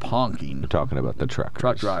stop honking? We're talking about the truckers.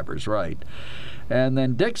 Truck drivers, right. And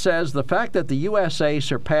then Dick says the fact that the USA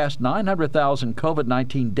surpassed 900,000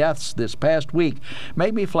 COVID-19 deaths this past week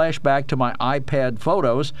made me flash back to my iPad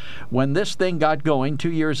photos. When this thing got going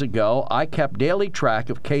 2 years ago, I kept daily track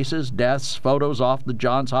of cases, deaths, photos off the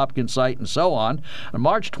Johns Hopkins site, and so on. On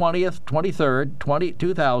March 20th, 23rd,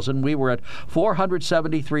 2000, we were at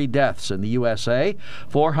 473 deaths in the USA,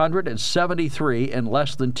 473 in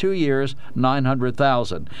less than 2 years,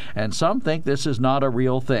 900,000. And some think this is not a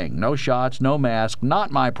real thing. No shots, no masks. Not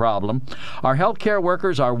my problem. Our healthcare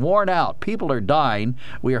workers are worn out. People are dying.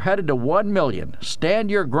 We are headed to 1 million. Stand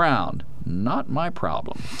your ground. Not my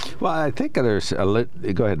problem. Well, I think there's go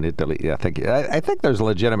ahead and hit delete. Yeah, I think there's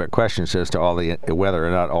legitimate questions as to whether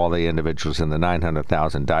or not all the individuals in the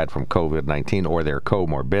 900,000 died from COVID-19 or their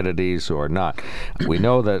comorbidities or not. We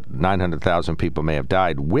know that 900,000 people may have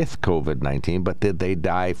died with COVID-19, but did they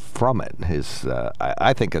die from it?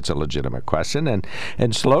 I think it's a legitimate question, and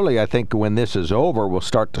slowly, I think when this is over, we'll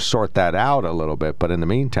start to sort that out a little bit. But in the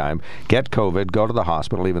meantime, get COVID, go to the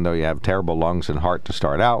hospital, even though you have terrible lungs and heart to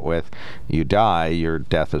start out with. You die, your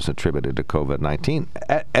death is attributed to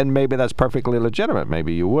COVID-19. And maybe that's perfectly legitimate.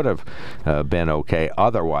 Maybe you would have been okay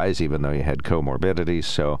otherwise, even though you had comorbidities.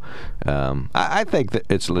 So I think that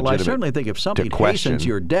it's legitimate. Well, I certainly think if something hastens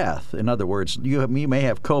your death, in other words, you may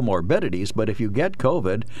have comorbidities, but if you get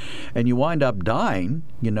COVID and you wind up dying,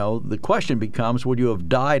 the question becomes, would you have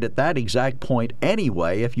died at that exact point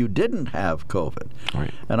anyway if you didn't have COVID?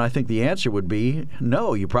 Right. And I think the answer would be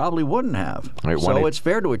no, you probably wouldn't have. Right, so it's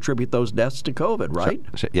fair to attribute those deaths to COVID, right?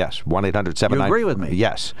 Yes. 1-800-79... You agree with me?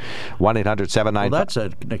 Yes. 1-800-79... Well, that's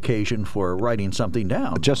an occasion for writing something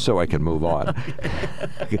down. Just so I can move on.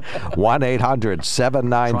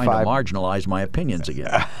 1-800-795... Trying to marginalize my opinions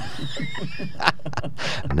again.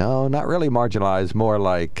 No, not really marginalize, more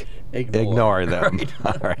like... Ignore them. Right.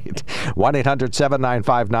 All right.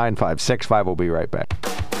 1-800-795-9565. We'll be right back.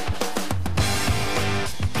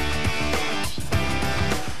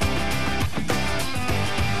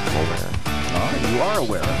 You are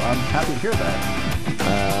aware. I'm happy to hear that.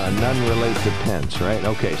 None relate to Pence, right?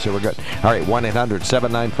 Okay, so we're good. All right,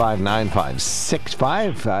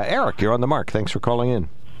 1-800-795-9565. Eric, you're on the mark. Thanks for calling in.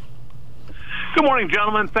 Good morning,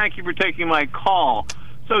 gentlemen. Thank you for taking my call.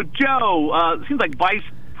 So, Joe, it seems like Vice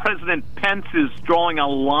President Pence is drawing a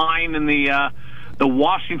line in the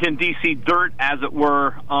Washington, D.C. dirt, as it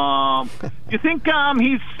were. Do you think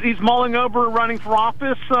he's mulling over running for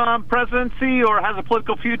office, presidency, or has a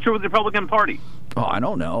political future with the Republican Party? Oh, I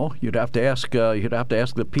don't know. You'd have to ask.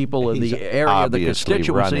 The people in the area, the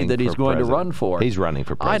constituency that he's going to run for. He's running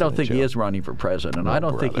for president. I don't think he is running for president. I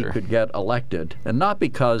don't think he could get elected, and not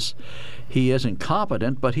because he isn't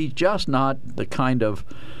competent, but he's just not the kind of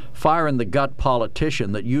fire-in-the-gut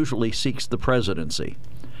politician that usually seeks the presidency.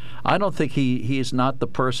 I don't think he is not the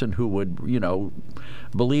person who would,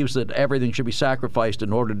 believes that everything should be sacrificed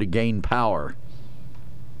in order to gain power.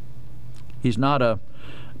 He's not a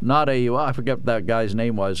Not a, well, I forget what that guy's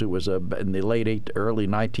name was, who was in the early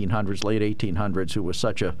 1900s, late 1800s, who was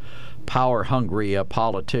such a power-hungry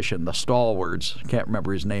politician, the stalwarts. Can't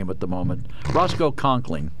remember his name at the moment. Roscoe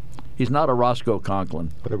Conkling. He's not a Roscoe Conklin.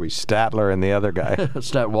 What are we, Statler and the other guy?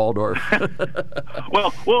 Stat Waldorf.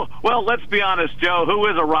 well. Let's be honest, Joe. Who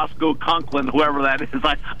is a Roscoe Conklin? Whoever that is,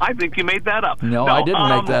 I think you made that up. No, I didn't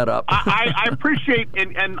make that up. I appreciate,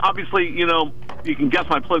 and obviously, you can guess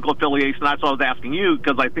my political affiliation. That's why I was asking you,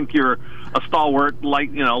 because I think you're a stalwart,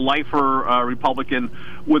 lifer Republican.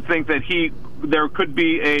 Would think that there could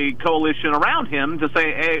be a coalition around him to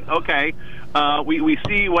say, hey, okay. We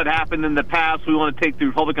see what happened in the past. We want to take the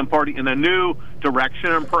Republican Party in a new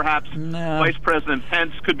direction, and perhaps Vice President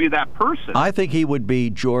Pence could be that person. I think he would be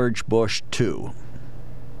George Bush, too.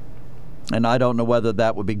 And I don't know whether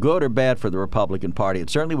that would be good or bad for the Republican Party. It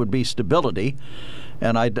certainly would be stability.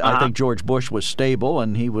 And I think George Bush was stable,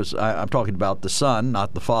 and he was, I'm talking about the son,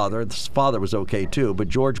 not the father. The father was okay, too, but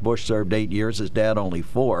George Bush served 8 years, his dad only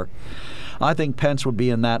 4. I think Pence would be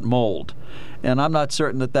in that mold. And I'm not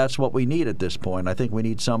certain that that's what we need at this point. I think we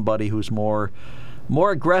need somebody who's more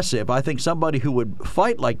aggressive. I think somebody who would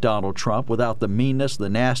fight like Donald Trump without the meanness, the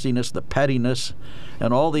nastiness, the pettiness,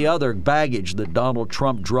 and all the other baggage that Donald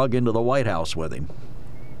Trump drug into the White House with him.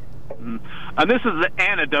 And this is an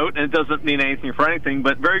anecdote, and it doesn't mean anything for anything,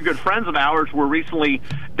 but very good friends of ours were recently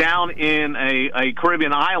down in a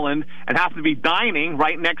Caribbean island and happened to be dining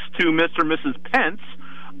right next to Mr. and Mrs. Pence.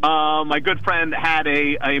 My good friend had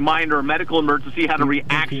a minor medical emergency, had a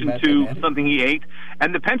reaction to something he ate,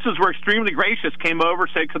 and the Pences were extremely gracious, came over,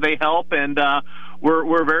 said could they help, and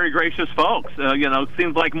we're very gracious folks.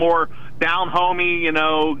 Seems like more down-homey,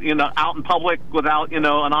 out in public without, an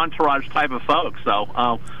entourage type of folks.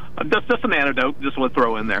 So just an anecdote, just want to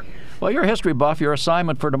throw in there. Well, you're a history buff. Your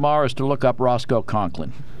assignment for tomorrow is to look up Roscoe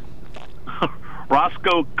Conklin.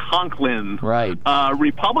 Roscoe Conklin. Right.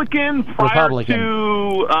 Republican prior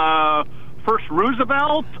to first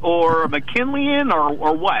Roosevelt or McKinleyan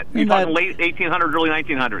or what? You're talking late 1800s, early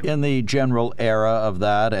 1900s? In the general era of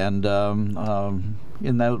that, and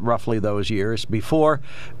in roughly those years. Before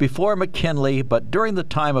McKinley, but during the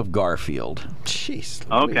time of Garfield. Jeez.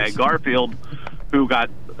 Okay, Garfield, who got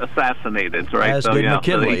assassinated, right? As did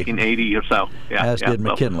McKinley. 1880 or so. Yeah, As did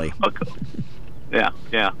McKinley. Okay.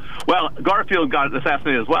 Yeah. Well, Garfield got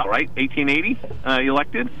assassinated as well, right? 1880,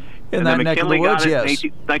 elected. In that neck of the woods, yes.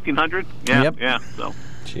 1900. Yeah, yep. Yeah. So.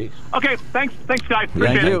 Jeez. Okay, thanks, guys.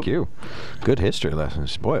 Appreciate Thank you. Good history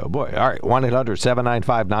lessons. Boy, oh boy. All right,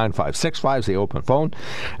 1-800-795-9565 is the open phone.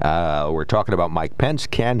 We're talking about Mike Pence.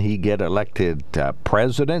 Can he get elected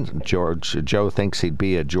president? Joe thinks he'd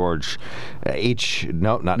be a George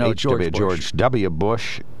W.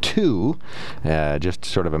 Bush 2, just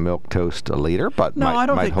sort of a milquetoast leader. But no, I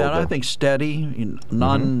don't think that. I think steady,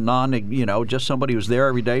 just somebody who's there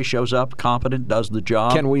every day, shows up, competent, does the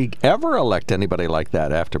job. Can we ever elect anybody like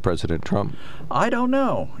that after President Trump? I don't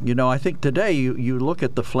know. I think today you look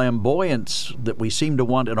at the flamboyance that we seem to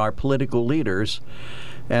want in our political leaders,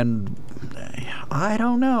 and I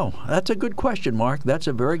don't know. That's a good question, Mark. That's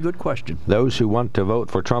a very good question. Those who want to vote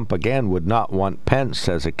for Trump again would not want Pence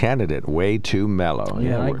as a candidate. Way too mellow.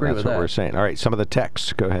 Yeah, I agree with that. That's what we're saying. All right, some of the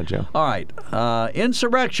texts. Go ahead, Joe. All right.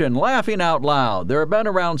 Insurrection, laughing out loud. There have been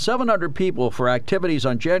around 700 people for activities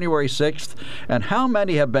on January 6th, and how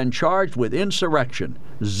many have been charged with insurrection?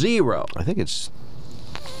 0. I think it's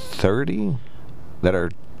 30 that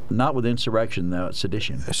are... Not with insurrection, though. It's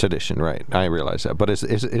sedition. Sedition, right. I realize that. But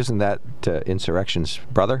isn't that insurrection's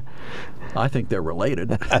brother? I think they're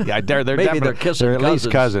related. Yeah, they're Maybe they're kissing They're at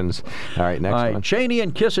least cousins. All right, next one. Cheney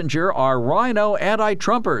and Kissinger are rhino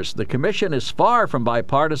anti-Trumpers. The commission is far from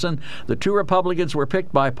bipartisan. The 2 Republicans were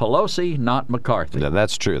picked by Pelosi, not McCarthy. No,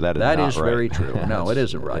 that's true. That is right. very true. No, it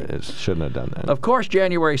isn't right. It shouldn't have done that. Of course,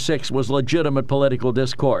 January 6th was legitimate political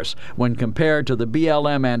discourse. When compared to the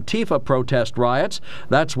BLM Antifa protest riots,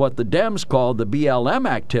 that's what the Dems called the BLM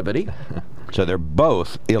activity. So they're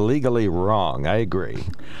both illegally wrong. I agree.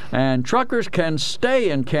 And truckers can stay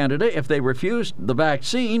in Canada if they refuse the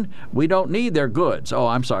vaccine. We don't need their goods. Oh,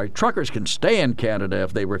 I'm sorry. Truckers can stay in Canada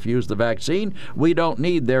if they refuse the vaccine. We don't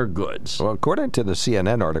need their goods. Well, according to the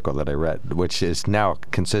CNN article that I read, which is now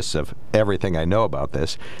consists of everything I know about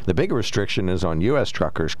this, the big restriction is on U.S.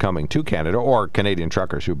 truckers coming to Canada, or Canadian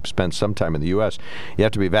truckers who spend some time in the U.S. You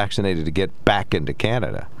have to be vaccinated to get back into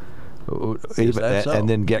Canada. Is that so? And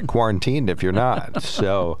then get quarantined if you're not.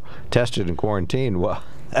 So tested and quarantined. Well,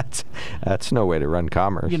 That's no way to run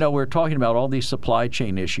commerce. You know, we're talking about all these supply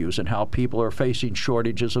chain issues and how people are facing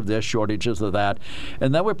shortages of this, shortages of that,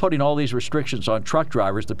 and then we're putting all these restrictions on truck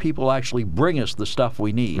drivers. The people actually bring us the stuff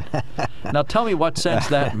we need. Now, tell me what sense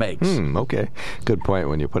that makes. Okay, good point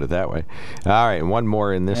when you put it that way. All right, one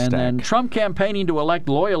more in this and stack. then Trump campaigning to elect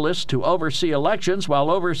loyalists to oversee elections. While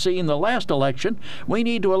overseeing the last election, we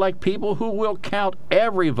need to elect people who will count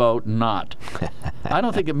every vote not. I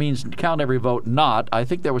don't think it means count every vote not. I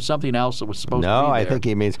think there was something else that was supposed to be there. No, I think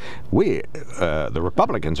he means the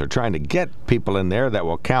Republicans are trying to get people in there that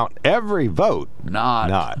will count every vote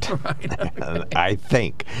not. Right. I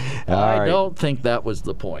think. I don't think that was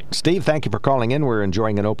the point. Steve, thank you for calling in. We're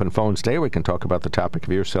enjoying an open phone today. We can talk about the topic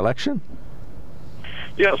of your selection.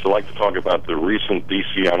 Yes, I'd like to talk about the recent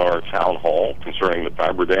DCNR town hall concerning the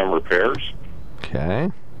fiber dam repairs.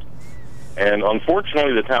 Okay. And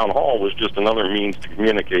unfortunately, the town hall was just another means to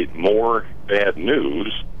communicate more bad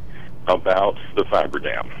news about the fiber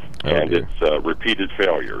dam and its repeated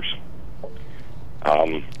failures.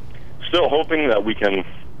 Still hoping that we can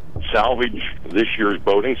salvage this year's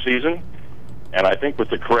boating season, and I think with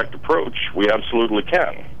the correct approach, we absolutely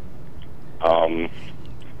can.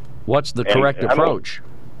 What's the correct approach?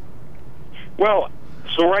 Well,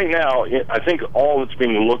 so right now, I think all that's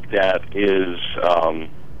being looked at is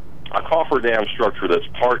a cofferdam structure that's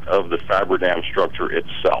part of the fiber dam structure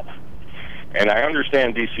itself. And I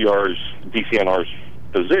understand DCNR's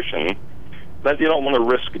position that you don't want to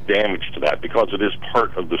risk damage to that because it is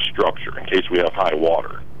part of the structure in case we have high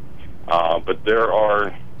water. But there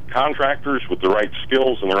are contractors with the right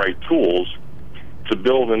skills and the right tools to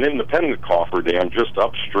build an independent cofferdam just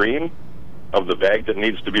upstream of the bag that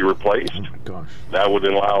needs to be replaced. Oh my gosh. That would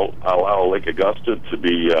allow Lake Augusta to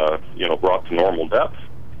be brought to normal depth,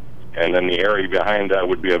 and then the area behind that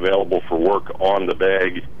would be available for work on the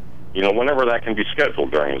bag, whenever that can be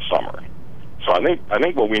scheduled during the summer. So I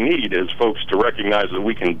think what we need is folks to recognize that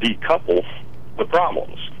we can decouple the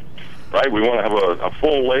problems. Right? We want to have a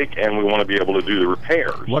full lake, and we want to be able to do the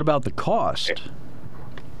repairs. What about the cost?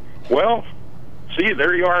 Well, see,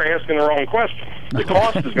 there you are asking the wrong question. The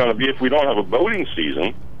cost is going to be if we don't have a boating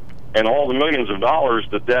season and all the millions of dollars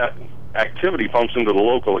that activity pumps into the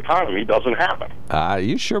local economy doesn't happen. Are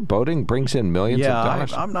you sure boating brings in millions of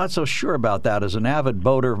dollars? I'm not so sure about that. As an avid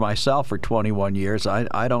boater myself for 21 years,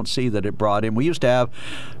 I don't see that it brought in. We used to have,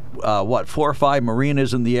 4 or 5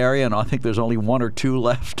 marinas in the area, and I think there's only 1 or 2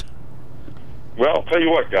 left. Well, I'll tell you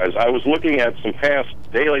what, guys. I was looking at some past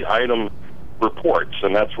daily item reports,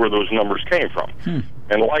 and that's where those numbers came from.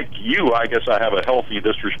 And like you, I guess I have a healthy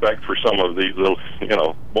disrespect for some of the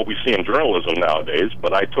what we see in journalism nowadays,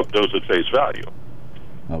 but I took those at face value.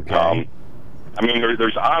 Okay. I mean,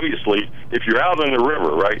 there's obviously, if you're out on the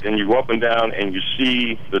river, right, and you go up and down and you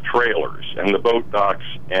see the trailers and the boat docks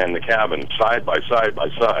and the cabins side by side by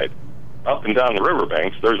side, up and down the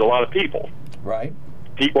riverbanks, there's a lot of people. Right.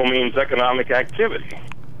 People means economic activity.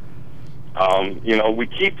 We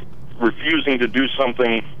keep refusing to do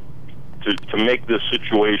something to make this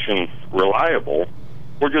situation reliable.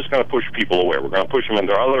 We're just going to push people away. We're going to push them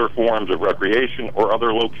into other forms of recreation or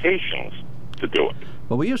other locations to do it.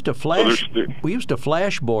 Well, we used to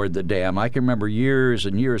flashboard the dam. I can remember years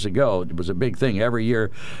and years ago, it was a big thing. Every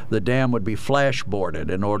year, the dam would be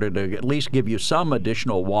flashboarded in order to at least give you some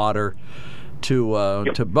additional water to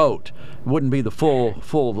boat. It wouldn't be the full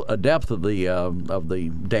depth of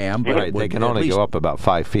the dam, but right. They can only go up about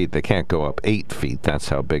 5 feet. They can't go up 8 feet. That's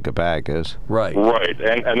how big a bag is. Right. Right,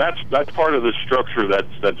 and that's part of the structure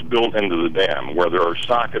that's built into the dam, where there are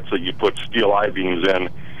sockets that you put steel I-beams in,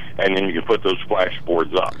 and then you can put those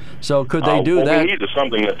flashboards up. So could they do that? What we need is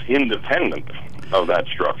something that's independent of that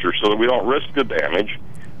structure, so that we don't risk the damage,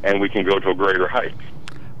 and we can go to a greater height.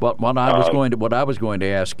 What I was going to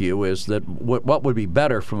ask you is that what would be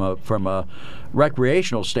better from a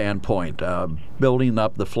recreational standpoint, building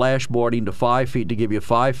up the flashboarding to 5 feet to give you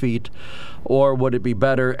 5 feet, or would it be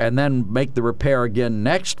better and then make the repair again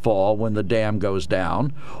next fall when the dam goes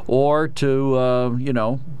down, or to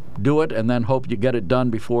do it and then hope you get it done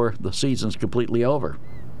before the season's completely over?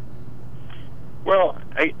 Well,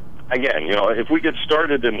 again, if we get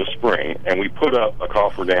started in the spring and we put up a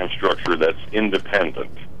cofferdam structure that's independent,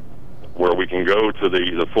 where we can go to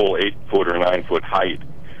the full 8-foot or 9-foot height,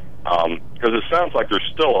 because it sounds like there's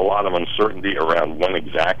still a lot of uncertainty around when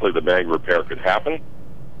exactly the bag repair could happen.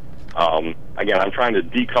 Again, I'm trying to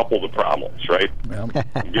decouple the problems, right? Well.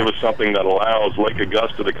 Give us something that allows Lake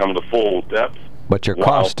Augusta to come to full depth, but you're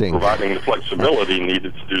while costing providing the flexibility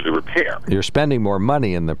needed to do the repair. You're spending more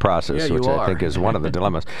money in the process, yeah, which I think is one of the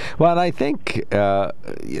dilemmas. Well, and I think I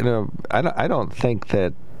don't think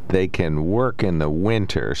that they can work in the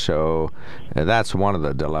winter. So that's one of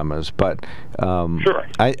the dilemmas. But Sure.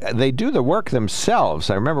 they do the work themselves.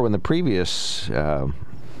 I remember when the previous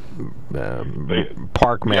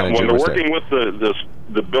park manager when they're was working with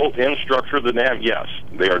the built-in structure of the dam, yes,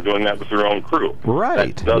 they are doing that with their own crew.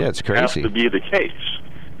 Right. That doesn't It's crazy. have to be the case.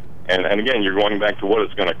 And again, you're going back to what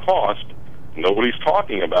it's going to cost. Nobody's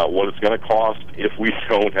talking about what it's going to cost if we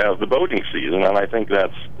don't have the boating season, and I think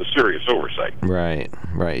that's a serious oversight. Right.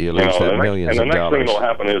 You lose that millions and the of next dollars. thing that will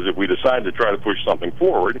happen is if we decide to try to push something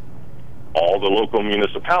forward, all the local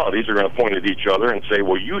municipalities are going to point at each other and say,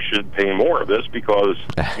 well, you should pay more of this because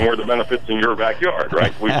more of the benefits in your backyard,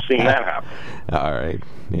 right? We've seen that happen. All right.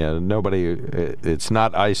 Yeah, it's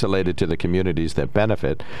not isolated to the communities that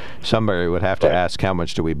benefit. Somebody would have to ask how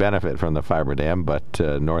much do we benefit from the fiber dam, but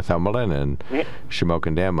Northumberland and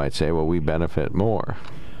Shamokin Dam might say, well, we benefit more.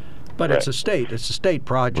 But it's a state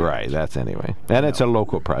project. Right, that's anyway. And it's a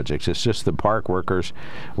local project. It's just the park workers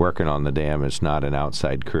working on the dam. It's not an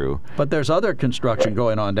outside crew. But there's other construction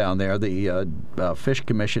going on down there. The Fish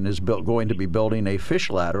Commission is going to be building a fish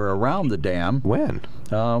ladder around the dam. When?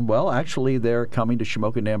 Well, actually, they're coming to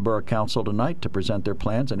Shamokin Dam Borough Council tonight to present their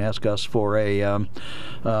plans and ask us for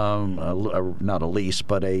not a lease,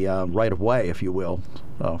 but a right-of-way, if you will,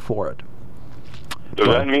 for it. Does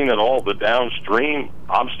that mean that all the downstream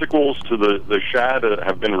obstacles to the shad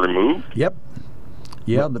have been removed? Yep.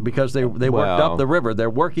 Yeah, because they worked up the river. They're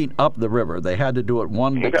working up the river. They had to do it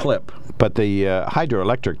one clip. But the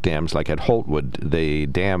hydroelectric dams, like at Holtwood, the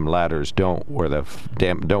dam ladders don't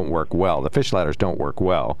work well. The fish ladders don't work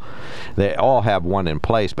well. They all have one in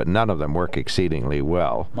place, but none of them work exceedingly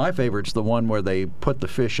well. My favorite's the one where they put the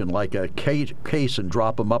fish in like a case and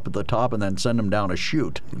drop them up at the top and then send them down a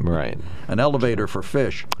chute. Right. An elevator for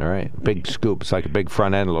fish. All right. Big scoop. It's like a big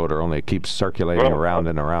front end loader, only it keeps circulating around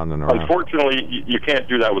and around and around. Unfortunately, you can't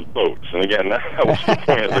do that with boats. And again, that was the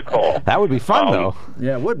point of the call. That would be fun, though.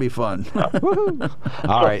 Yeah, it would be fun.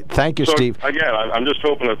 All right. Thank you, Steve. Again, I'm just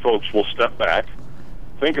hoping that folks will step back,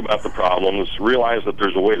 think about the problems, realize that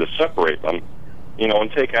there's a way to separate them,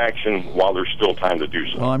 and take action while there's still time to do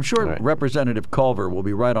so. Well, I'm sure Representative Culver will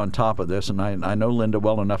be right on top of this, and I know Linda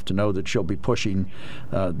well enough to know that she'll be pushing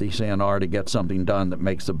the CNR to get something done that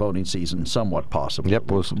makes the boating season somewhat possible.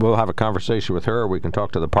 Yep, we'll have a conversation with her. We can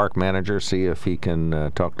talk to the park manager, see if he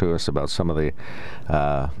can talk to us about some of the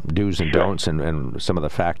do's and don'ts and some of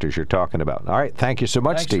the factors you're talking about. All right, thank you so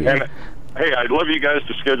much, Steve. And, hey, I'd love you guys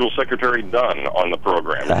to schedule Secretary Dunn on the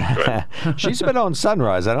program. She's been on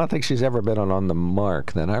Sunrise. I don't think she's ever been on the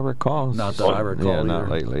Mark that I recall. Not that I recall Yeah, not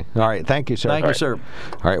lately. All right, thank you, sir. Thank you, sir.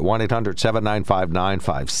 All right,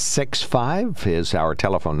 1-800-795-9565 is our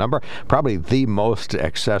telephone number. Probably the most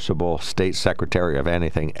accessible state secretary of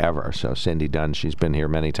anything ever. So Cindy Dunn, she's been here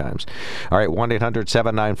many times. All right,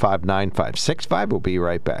 1-800-795-9565. We'll be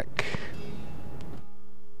right back.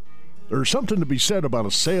 There's something to be said about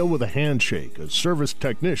a sale with a handshake, a service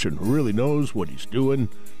technician who really knows what he's doing.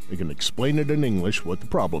 They can explain it in English what the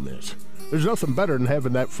problem is. There's nothing better than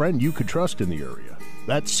having that friend you could trust in the area.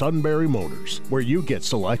 That's Sunbury Motors, where you get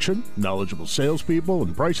selection, knowledgeable salespeople,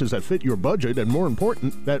 and prices that fit your budget, and more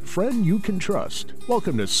important, that friend you can trust.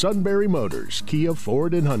 Welcome to Sunbury Motors, Kia,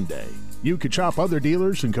 Ford, and Hyundai. You could shop other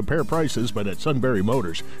dealers and compare prices, but at Sunbury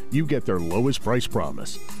Motors, you get their lowest price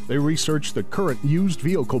promise. They research the current used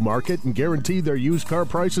vehicle market and guarantee their used car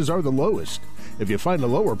prices are the lowest. If you find a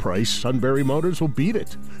lower price, Sunbury Motors will beat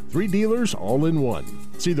it. 3 dealers all in one.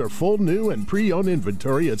 See their full new and pre-owned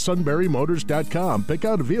inventory at sunburymotors.com. Pick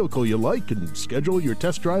out a vehicle you like and schedule your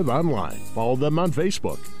test drive online. Follow them on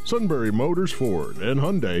Facebook. Sunbury Motors Ford and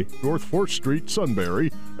Hyundai, North 4th Street,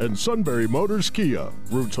 Sunbury, and Sunbury Motors Kia,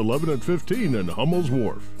 routes 11 and 15 in Hummel's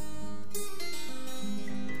Wharf.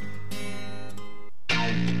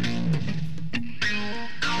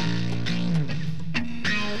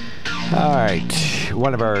 All right.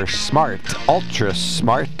 One of our ultra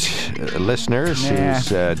smart listeners is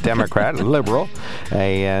Democrat, liberal,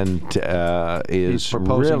 and is He's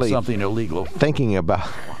proposing really something illegal. Thinking about.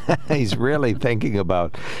 He's really thinking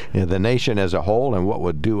about the nation as a whole and what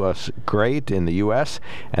would do us great in the U.S.,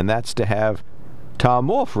 and that's to have Tom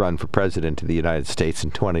Wolf run for president of the United States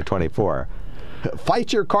in 2024.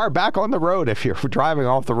 Fight your car back on the road if you're driving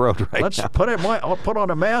off the road right now. Let's put on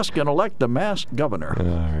a mask and elect the masked governor. All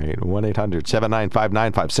right,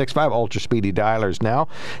 1-800-795-9565. Ultra speedy dialers now.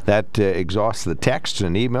 That exhausts the texts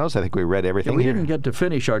and emails. I think we read everything We here. didn't get to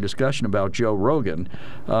finish our discussion about Joe Rogan.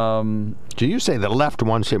 Do you say the left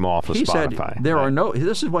wants him off of Spotify? Said there are no.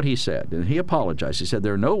 This is what he said, and he apologized. He said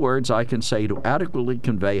there are no words I can say to adequately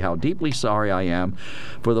convey how deeply sorry I am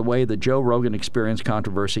for the way the Joe Rogan Experience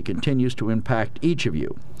controversy continues to impact respect, each of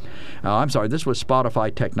you. I'm sorry, this was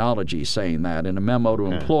Spotify Technologies saying that in a memo to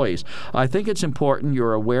employees. I think it's important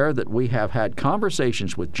you're aware that we have had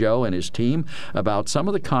conversations with Joe and his team about some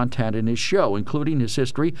of the content in his show, including his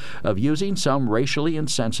history of using some racially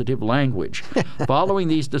insensitive language. Following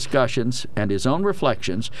these discussions and his own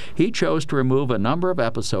reflections, he chose to remove a number of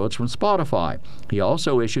episodes from Spotify. He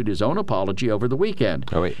also issued his own apology over the weekend.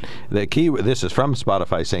 Oh, wait. The key, this is from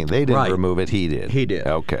Spotify saying they didn't remove it, he did. He did.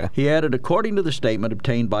 Okay. He added, according to the statement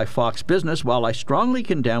obtained by Fox Business, while I strongly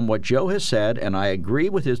condemn what Joe has said and I agree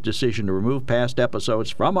with his decision to remove past episodes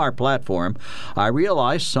from our platform, I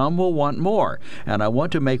realize some will want more, and I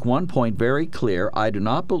want to make one point very clear. I do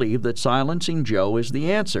not believe that silencing Joe is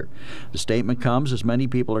the answer. The statement comes as many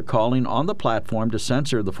people are calling on the platform to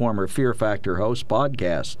censor the former Fear Factor host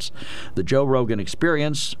podcasts. The Joe Rogan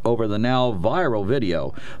Experience over the now viral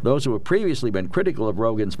video. Those who have previously been critical of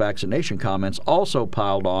Rogan's vaccination comments also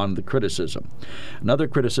piled on the criticism. Another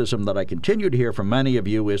criticism that I continue to hear from many of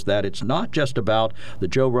you is that it's not just about the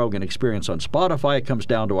Joe Rogan Experience on Spotify. It comes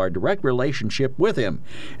down to our direct relationship with him.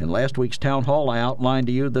 In last week's town hall, I outlined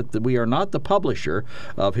to you that we are not the publisher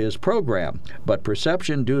of his program, but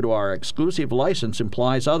perception due to our exclusive license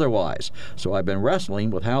implies otherwise. So I've been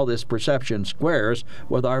wrestling with how this perception squares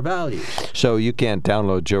with our values. So you can't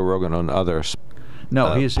download Joe Rogan on other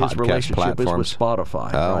No, his relationship platforms. is with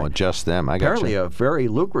Spotify. Oh, right? Just them. I got Apparently you. A very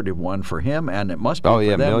lucrative one for him, and it must be for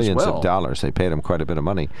them millions as well. of dollars. They paid him quite a bit of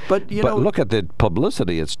money. But, you know, look at the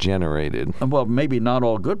publicity it's generated. Well, maybe not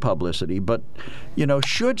all good publicity, but, you know,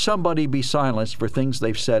 should somebody be silenced for things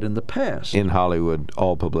they've said in the past? In Hollywood,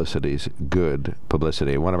 all publicity is good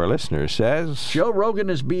publicity. One of our listeners says, Joe Rogan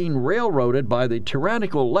is being railroaded by the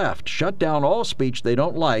tyrannical left. Shut down all speech they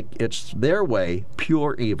don't like. It's their way,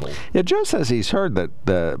 pure evil. Yeah, Joe says he's heard that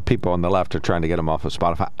the people on the left are trying to get him off of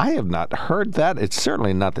Spotify. I have not heard that. It's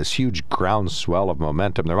certainly not this huge groundswell of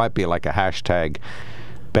momentum. There might be like a hashtag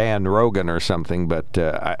ban Rogan or something, but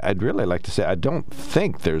I'd really like to say I don't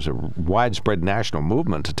think there's a widespread national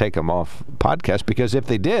movement to take him off podcast, because if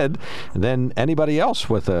they did, then anybody else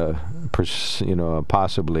with a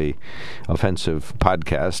possibly offensive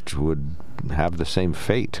podcast would have the same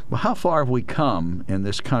fate. Well, how far have we come in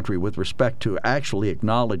this country with respect to actually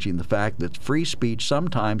acknowledging the fact that free speech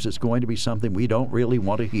sometimes is going to be something we don't really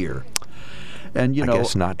want to hear? And, you know, I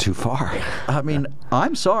guess not too far. I mean,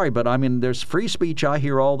 I'm sorry, but I mean, there's free speech I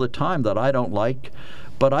hear all the time that I don't like,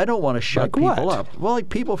 but I don't want to shut people up. Well, like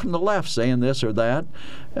people from the left saying this or that,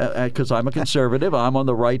 because I'm a conservative. I'm on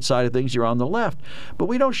the right side of things. You're on the left. But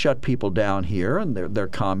we don't shut people down here and their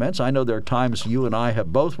comments. I know there are times you and I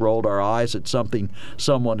have both rolled our eyes at something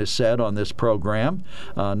someone has said on this program.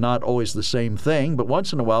 Not always the same thing, but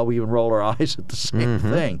once in a while we even roll our eyes at the same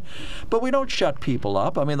thing. But we don't shut people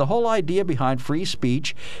up. I mean, the whole idea behind free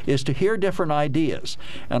speech is to hear different ideas.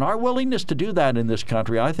 And our willingness to do that in this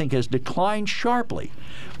country, I think, has declined sharply.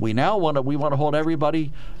 We now want to hold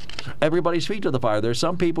everybody's feet to the fire. There's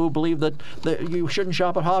some people who believe that you shouldn't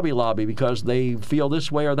shop at Hobby Lobby because they feel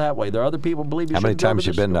this way or that way. There are other people who believe you shouldn't. How many times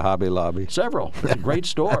have you been to Hobby Lobby? Several. It's a great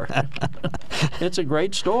store. It's a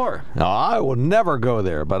great store. No, I will never go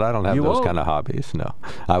there, but I don't have those kind of hobbies. No,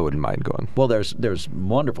 I wouldn't mind going. Well, there's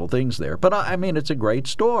wonderful things there, but I mean, it's a great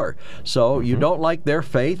store. So you don't like their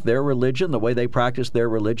faith, their religion, the way they practice their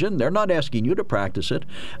religion. They're not asking you to practice it.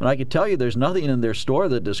 And I can tell you there's nothing in their store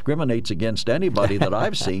that discriminates against anybody that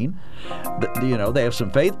I've seen. You know, they have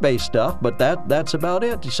some faith-based stuff, but that's about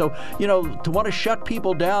it. So, you know, to want to shut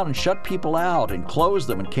people down and shut people out and close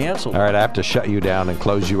them and cancel them. All right, I have to shut you down and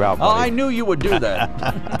close you out, buddy. Oh, I knew you would do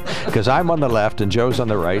that. Because I'm on the left and Joe's on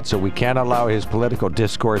the right, so we can't allow his political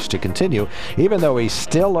discourse to continue, even though he's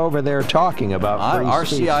still over there talking about free our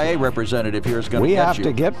speech. CIA representative here is going to We get have you.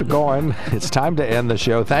 to get going. It's time to end the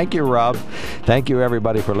show. Thank you, Rob. Thank you,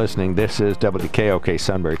 everybody, for listening. This is WKOK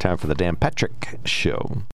Sunbury. Time for the Dan Patrick Show.